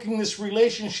about working this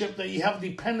relationship that you have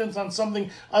dependence on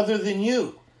something other than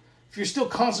you. If you're still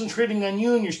concentrating on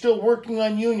you and you're still working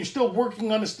on you and you're still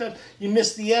working on the steps, you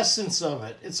miss the essence of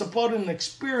it. It's about an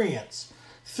experience.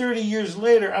 30 years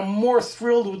later, I'm more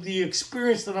thrilled with the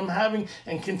experience that I'm having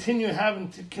and continue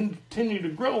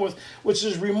to grow with, which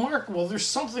is remarkable. There's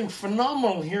something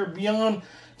phenomenal here beyond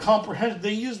comprehension.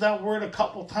 They use that word a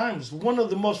couple times. One of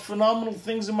the most phenomenal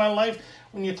things in my life,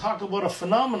 when you talk about a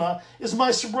phenomena, is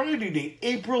my sobriety date,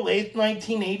 April 8th,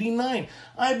 1989.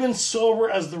 I've been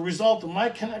sober as the result of my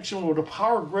connection with a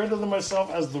power greater than myself,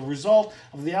 as the result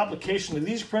of the application of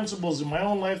these principles in my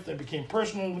own life that became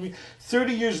personal to me.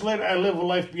 30 years later, I live a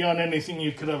life beyond anything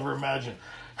you could ever imagine.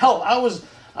 Hell, I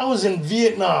was in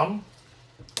Vietnam,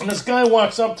 and this guy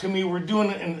walks up to me. We're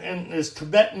doing it in this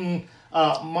Tibetan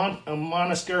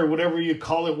monastery, whatever you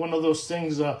call it, one of those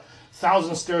things,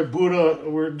 1,000-stair Buddha.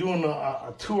 We're doing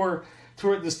a tour.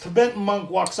 This Tibetan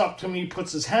monk walks up to me,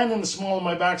 puts his hand in the small of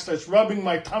my back, starts rubbing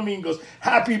my tummy and goes,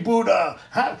 "Happy Buddha."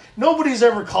 Nobody's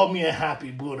ever called me a happy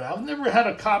Buddha. I've never had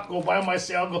a cop go by my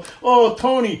side and go, "Oh,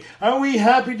 Tony, are we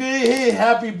happy today? Hey,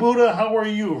 happy Buddha, how are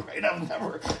you?" Right? I've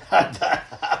never had that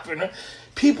happen.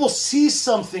 People see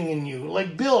something in you.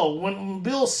 Like Bill, when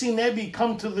Bill seen Ebby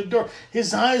come to the door,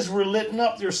 his eyes were lit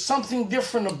up. There's something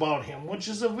different about him, which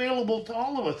is available to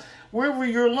all of us. Wherever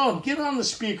you're alone, get on the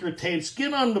speaker tapes,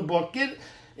 get on the book, get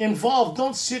involved.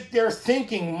 Don't sit there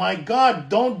thinking, my God,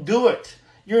 don't do it.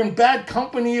 You're in bad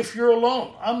company if you're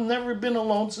alone. I've never been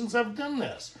alone since I've done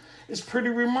this. It's pretty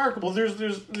remarkable. There's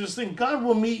this thing, God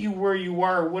will meet you where you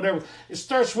are or whatever. It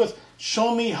starts with,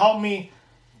 show me, help me,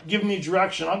 give me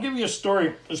direction. I'll give you a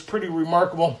story that's pretty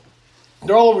remarkable.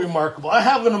 They're all remarkable. I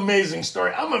have an amazing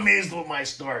story. I'm amazed with my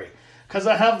story because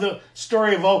I have the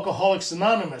story of Alcoholics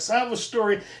Anonymous. I have a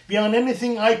story beyond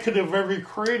anything I could have ever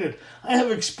created. I have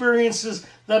experiences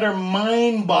that are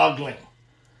mind-boggling,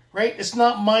 right? It's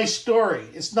not my story.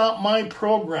 It's not my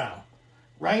program,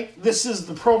 right? This is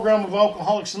the program of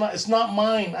Alcoholics Anonymous. It's not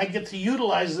mine. I get to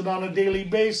utilize it on a daily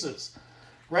basis,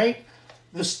 right?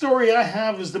 The story I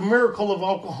have is the miracle of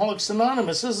Alcoholics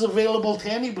Anonymous. This is available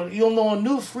to anybody. You'll know a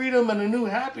new freedom and a new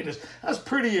happiness. That's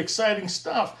pretty exciting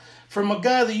stuff. From a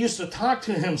guy that used to talk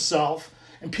to himself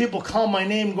And people call my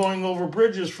name going over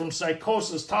bridges, from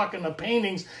psychosis, talking to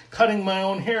paintings, cutting my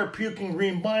own hair, puking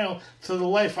green bile, to the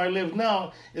life I live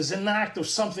now, is an act of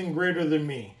something greater than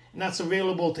me. And that's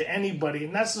available to anybody.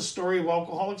 And that's the story of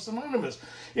Alcoholics Anonymous.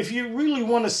 If you really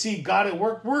want to see God at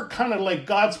work, we're kind of like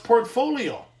God's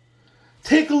portfolio.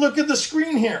 Take a look at the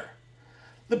screen here.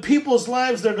 The people's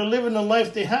lives that are living the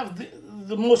life they have,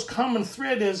 the most common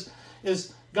thread is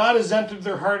God has entered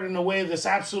their heart in a way that's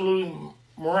absolutely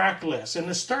miraculous. And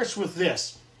it starts with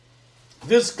this.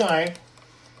 This guy,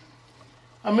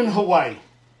 I'm in Hawaii.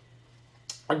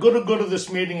 I go to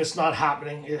this meeting, it's not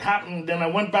happening. It happened, then I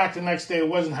went back the next day, it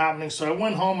wasn't happening. So I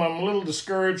went home, I'm a little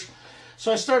discouraged.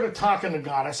 So I started talking to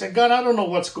God. I said, God, I don't know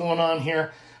what's going on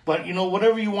here, but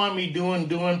whatever you want me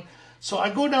doing. So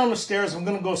I go down the stairs, I'm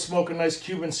going to go smoke a nice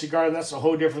Cuban cigar. That's a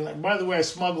whole different thing. By the way, I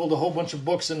smuggled a whole bunch of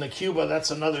books into Cuba.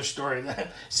 That's another story.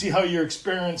 See how your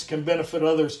experience can benefit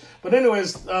others. But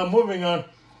anyways, moving on.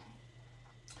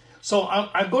 So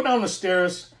I go down the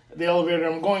stairs, the elevator,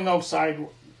 I'm going outside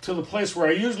to the place where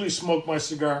I usually smoke my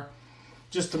cigar,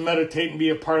 just to meditate and be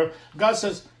a part of. God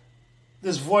says,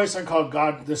 this voice I call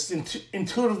God, this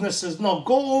intuitiveness says, no,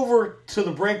 go over to the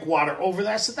breakwater over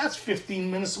there. I said, that's 15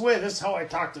 minutes away. That's how I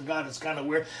talk to God. It's kind of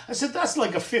weird. I said, that's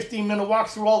like a 15-minute walk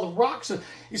through all the rocks. And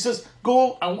he says,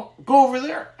 go over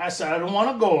there. I said, I don't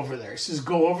want to go over there. He says,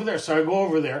 go over there. So I go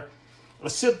over there. I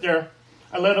sit there.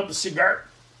 I light up the cigar.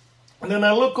 And then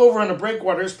I look over on the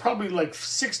breakwater. It's probably like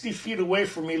 60 feet away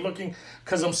from me, looking,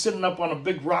 because I'm sitting up on a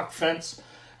big rock fence.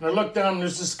 And I look down, and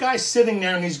there's this guy sitting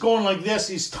there, and he's going like this.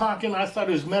 He's talking. I thought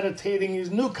he was meditating. He's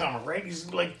a newcomer, right?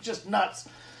 He's like just nuts.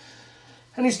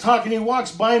 And he's talking. He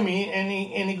walks by me, and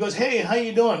he goes, hey, how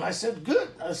you doing? I said, good.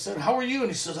 I said, how are you? And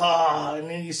he says, And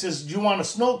then he says, do you want a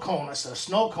snow cone? I said, a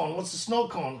snow cone? What's a snow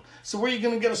cone? So where are you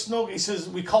going to get a snow cone? He says,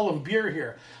 we call them beer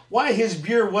here. Why his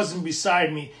beer wasn't beside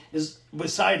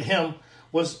him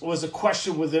was a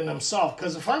question within himself.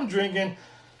 Because if I'm drinking,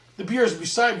 the beer is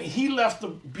beside me. He left the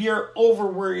beer over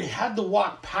where he had to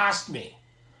walk past me,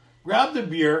 grabbed the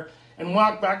beer, and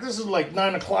walk back. This is like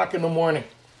 9 o'clock in the morning.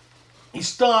 He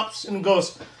stops and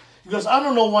goes, I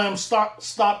don't know why I'm stopped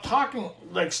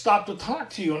to talk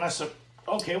to you. And I said,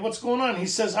 okay, what's going on? He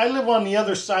says, I live on the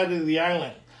other side of the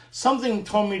island. Something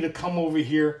told me to come over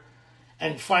here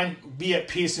and be at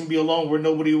peace and be alone where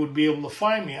nobody would be able to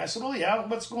find me. I said, oh yeah,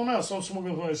 what's going on? So I'm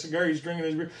smoking a cigar, he's drinking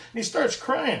his beer, and he starts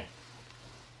crying.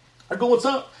 I go, what's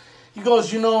up? He goes,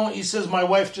 he says, my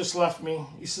wife just left me.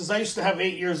 He says, I used to have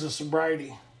 8 years of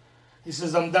sobriety. He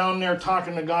says, I'm down there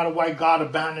talking to God why God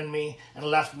abandoned me and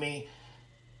left me.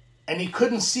 And he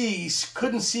couldn't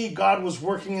see God was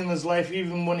working in his life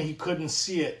even when he couldn't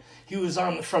see it. He was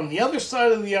from the other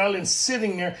side of the island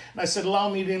sitting there. And I said, allow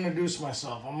me to introduce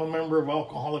myself. I'm a member of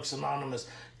Alcoholics Anonymous.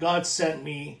 God sent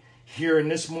me here in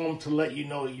this moment to let you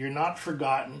know you're not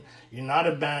forgotten, you're not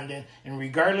abandoned, and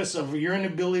regardless of your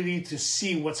inability to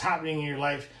see what's happening in your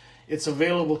life, it's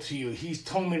available to you. He's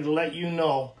told me to let you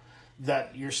know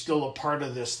that you're still a part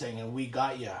of this thing, and we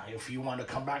got you if you want to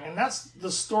come back. And that's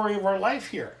the story of our life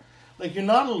here. Like, you're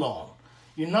not alone.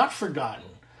 You're not forgotten.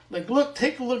 Like, look,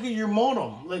 take a look at your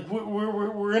modem. Like,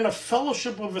 we're in a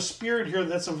fellowship of a spirit here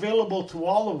that's available to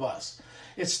all of us.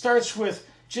 It starts with,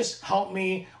 just help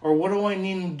me, or what do I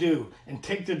need to do? And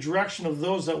take the direction of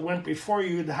those that went before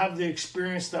you to have the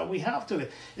experience that we have today.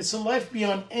 It's a life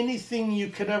beyond anything you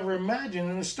could ever imagine.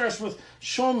 And it starts with,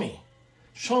 show me.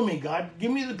 Show me, God. Give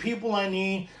me the people I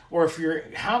need. Or if you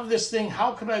have this thing,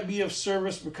 how could I be of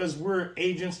service? Because we're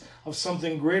agents of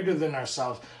something greater than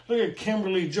ourselves. Look at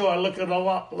Kimberly Joe. I look at a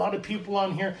lot of people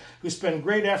on here who spend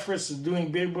great efforts in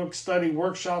doing big book study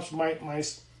workshops. My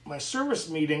service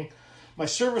meeting, my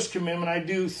service commitment, I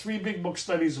do 3 big book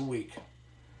studies a week.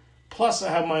 Plus I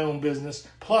have my own business.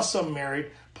 Plus I'm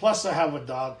married. Plus I have a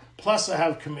dog. Plus I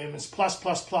have commitments.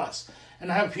 Plus.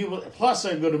 And I have people, plus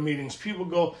I go to meetings. People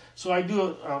go, so I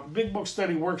do a big book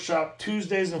study workshop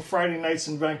Tuesdays and Friday nights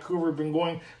in Vancouver. Been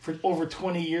going for over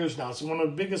 20 years now. It's one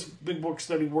of the biggest big book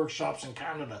study workshops in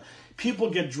Canada. People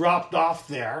get dropped off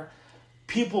there.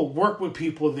 People work with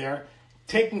people there,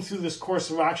 take them through this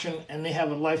course of action, and they have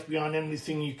a life beyond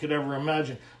anything you could ever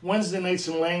imagine. Wednesday nights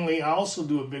in Langley, I also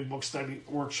do a big book study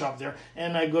workshop there,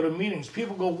 and I go to meetings.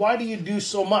 People go, why do you do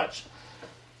so much?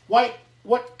 What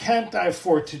can't I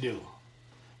afford to do?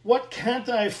 What can't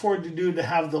I afford to do to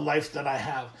have the life that I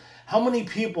have? How many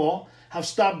people have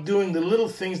stopped doing the little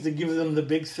things that give them the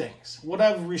big things? What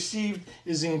I've received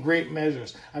is in great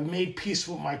measures. I've made peace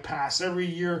with my past. Every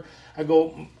year I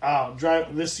go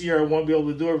drive. This year I won't be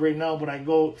able to do it right now, but I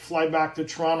go fly back to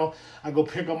Toronto. I go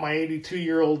pick up my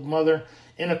 82-year-old mother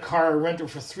in a car. I rent her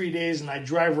for 3 days, and I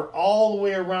drive her all the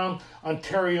way around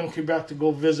Ontario and Quebec to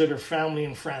go visit her family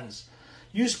and friends.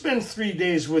 You spend 3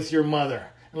 days with your mother,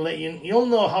 and you'll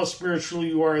know how spiritual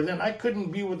you are then. I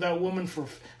couldn't be with that woman for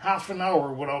half an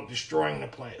hour without destroying the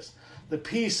place. The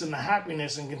peace and the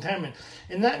happiness and contentment.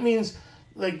 And that means,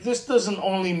 like, this doesn't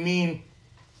only mean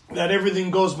that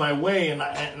everything goes my way and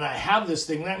I have this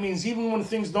thing. That means even when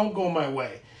things don't go my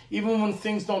way, even when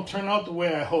things don't turn out the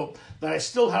way I hope, that I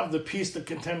still have the peace, the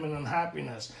contentment, and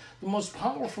happiness. The most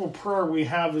powerful prayer we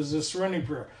have is the serenity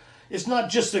prayer. It's not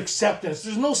just acceptance.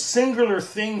 There's no singular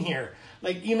thing here.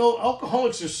 Like,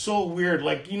 alcoholics are so weird.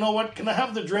 Like, you know what? Can I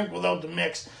have the drink without the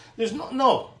mix? There's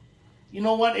no. You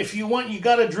know what? If you want, you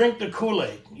got to drink the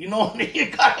Kool-Aid. You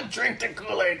got to drink the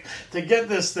Kool-Aid to get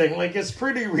this thing. Like, it's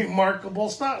pretty remarkable.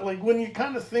 It's not like when you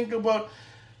kind of think about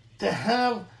to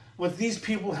have what these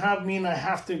people have mean I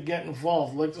have to get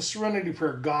involved. Like the serenity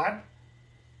prayer. God,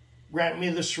 grant me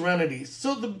the serenity.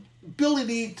 So the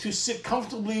ability to sit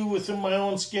comfortably within my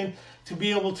own skin, to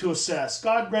be able to assess.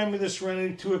 God, grant me the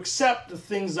serenity to accept the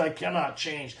things I cannot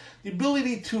change. The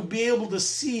ability to be able to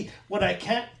see what I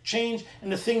can't change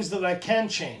and the things that I can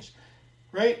change.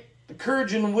 Right? The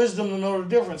courage and wisdom to know the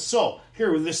difference. So,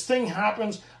 here, when this thing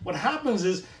happens, what happens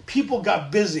is people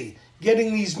got busy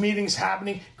getting these meetings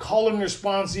happening, calling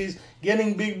responsees,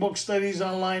 getting big book studies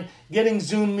online, getting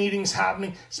Zoom meetings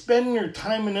happening, spending your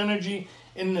time and energy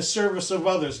in the service of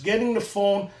others, getting the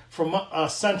phone from a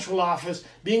central office,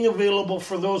 being available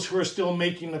for those who are still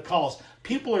making the calls.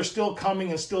 People are still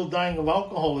coming and still dying of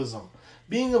alcoholism.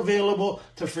 Being available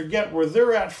to forget where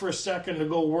they're at for a second to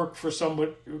go work for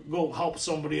somebody, go help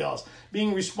somebody else.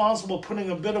 Being responsible, putting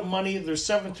a bit of money, their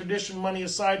 7th tradition money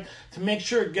aside to make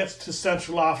sure it gets to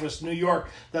central office, New York,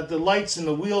 that the lights and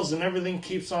the wheels and everything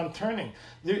keeps on turning.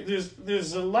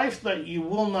 There's a life that you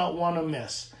will not want to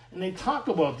miss. And they talk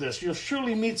about this. You'll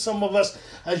surely meet some of us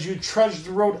as you trudge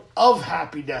the road of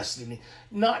happy destiny,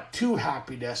 not to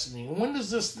happy destiny. And when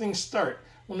does this thing start?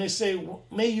 When they say,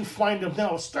 may you find him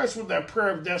now. It starts with that prayer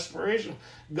of desperation.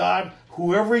 God,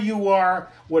 whoever you are,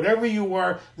 whatever you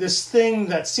are, this thing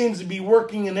that seems to be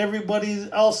working in everybody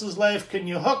else's life, can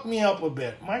you hook me up a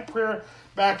bit? My prayer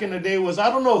back in the day was, I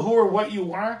don't know who or what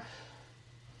you are.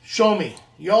 Show me.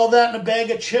 You all that in a bag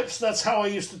of chips? That's how I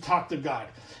used to talk to God.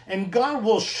 And God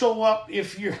will show up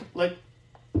if you're like,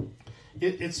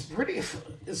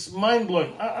 it's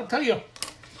mind-blowing. I'll tell you,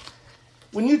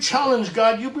 when you challenge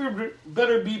God, you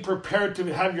better be prepared to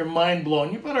have your mind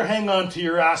blown. You better hang on to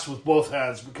your ass with both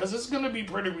hands because it's going to be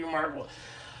pretty remarkable.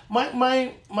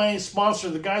 My sponsor,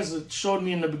 the guys that showed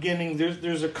me in the beginning,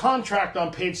 there's a contract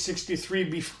on page 63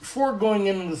 before going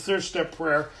into the third step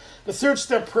prayer. The third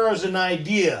step prayer is an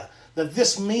idea that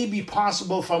this may be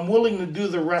possible if I'm willing to do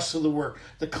the rest of the work.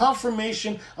 The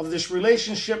confirmation of this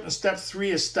relationship in step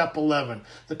 3 is step 11.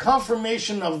 The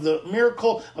confirmation of the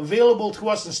miracle available to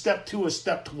us in step 2 is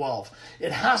step 12.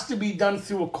 It has to be done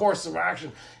through a course of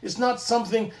action. It's not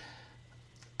something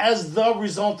as the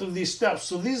result of these steps.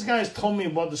 So these guys told me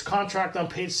about this contract on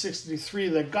page 63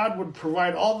 that God would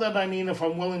provide all that I need if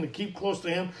I'm willing to keep close to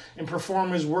him and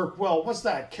perform his work well. What's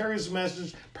that? Carry his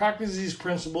message, practice these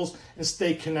principles, and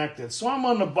stay connected. So I'm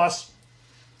on the bus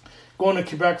going to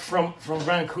Quebec from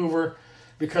Vancouver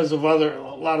because of a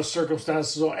lot of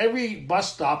circumstances. So every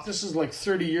bus stop, this is like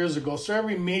 30 years ago, so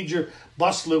every major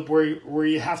bus loop where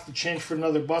you have to change for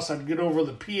another bus, I'd get over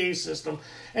the PA system.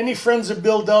 Any friends of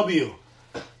Bill W.?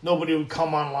 Nobody would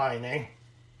come online, eh?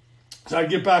 So I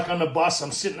get back on the bus.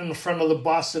 I'm sitting in the front of the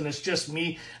bus, and it's just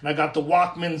me. And I got the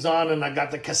Walkmans on, and I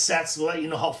got the cassettes to let you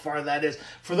know how far that is.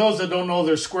 For those that don't know,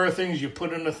 they're square things you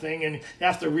put in a thing, and you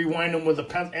have to rewind them with a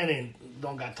pen. And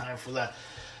don't got time for that.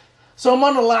 So I'm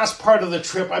on the last part of the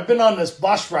trip. I've been on this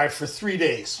bus ride for 3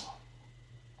 days.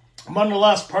 I'm on the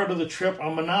last part of the trip.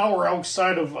 I'm an hour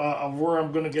outside of where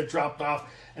I'm going to get dropped off.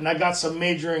 And I got some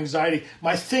major anxiety.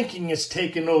 My thinking is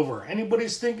taken over.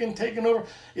 Anybody's thinking taken over?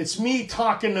 It's me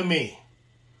talking to me.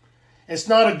 It's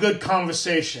not a good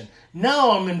conversation.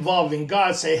 Now I'm involving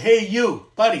God. Say, hey, you,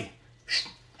 buddy.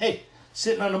 Hey,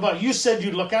 sitting on the bus. You said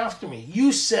you'd look after me.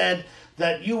 You said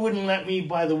that you wouldn't let me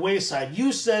by the wayside.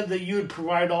 You said that you would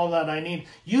provide all that I need.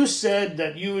 You said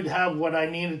that you would have what I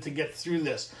needed to get through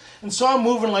this. And so I'm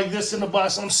moving like this in the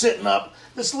bus. I'm sitting up.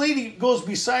 This lady goes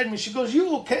beside me. She goes,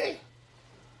 you okay?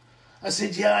 I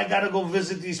said, yeah, I got to go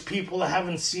visit these people. I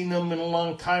haven't seen them in a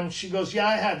long time. She goes, yeah,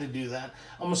 I had to do that.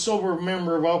 I'm a sober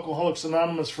member of Alcoholics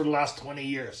Anonymous for the last 20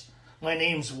 years. My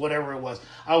name's whatever it was.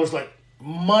 I was like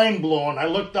mind blown. I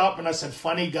looked up and I said,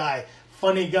 funny guy,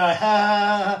 ha, ha,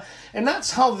 ha. And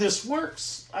that's how this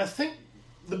works. I think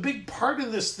the big part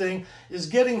of this thing is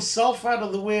getting self out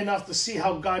of the way enough to see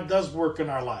how God does work in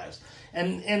our lives.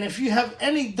 And if you have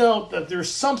any doubt that there's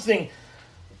something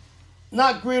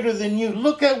not greater than you,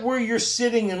 look at where you're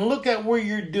sitting and look at where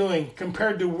you're doing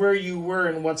compared to where you were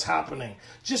and what's happening.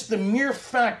 Just the mere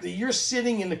fact that you're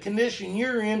sitting in the condition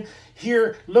you're in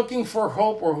here looking for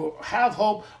hope or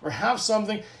have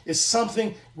something is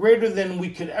something greater than we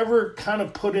could ever kind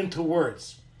of put into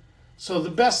words. So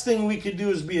the best thing we could do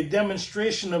is be a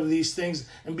demonstration of these things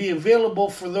and be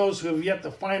available for those who have yet to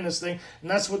find this thing.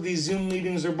 And that's what these Zoom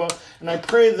meetings are about. And I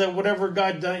pray that whatever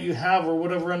God that you have or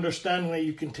whatever understanding that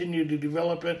you continue to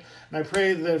develop it. And I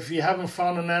pray that if you haven't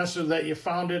found an answer, that you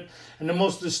found it. And the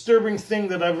most disturbing thing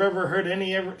that I've ever heard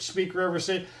any speaker ever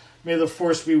say, may the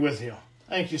force be with you.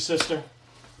 Thank you, sister.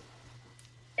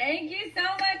 Thank you so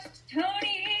much,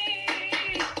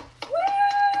 Tony. Woo!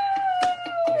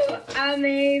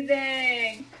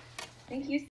 Amazing. Thank you.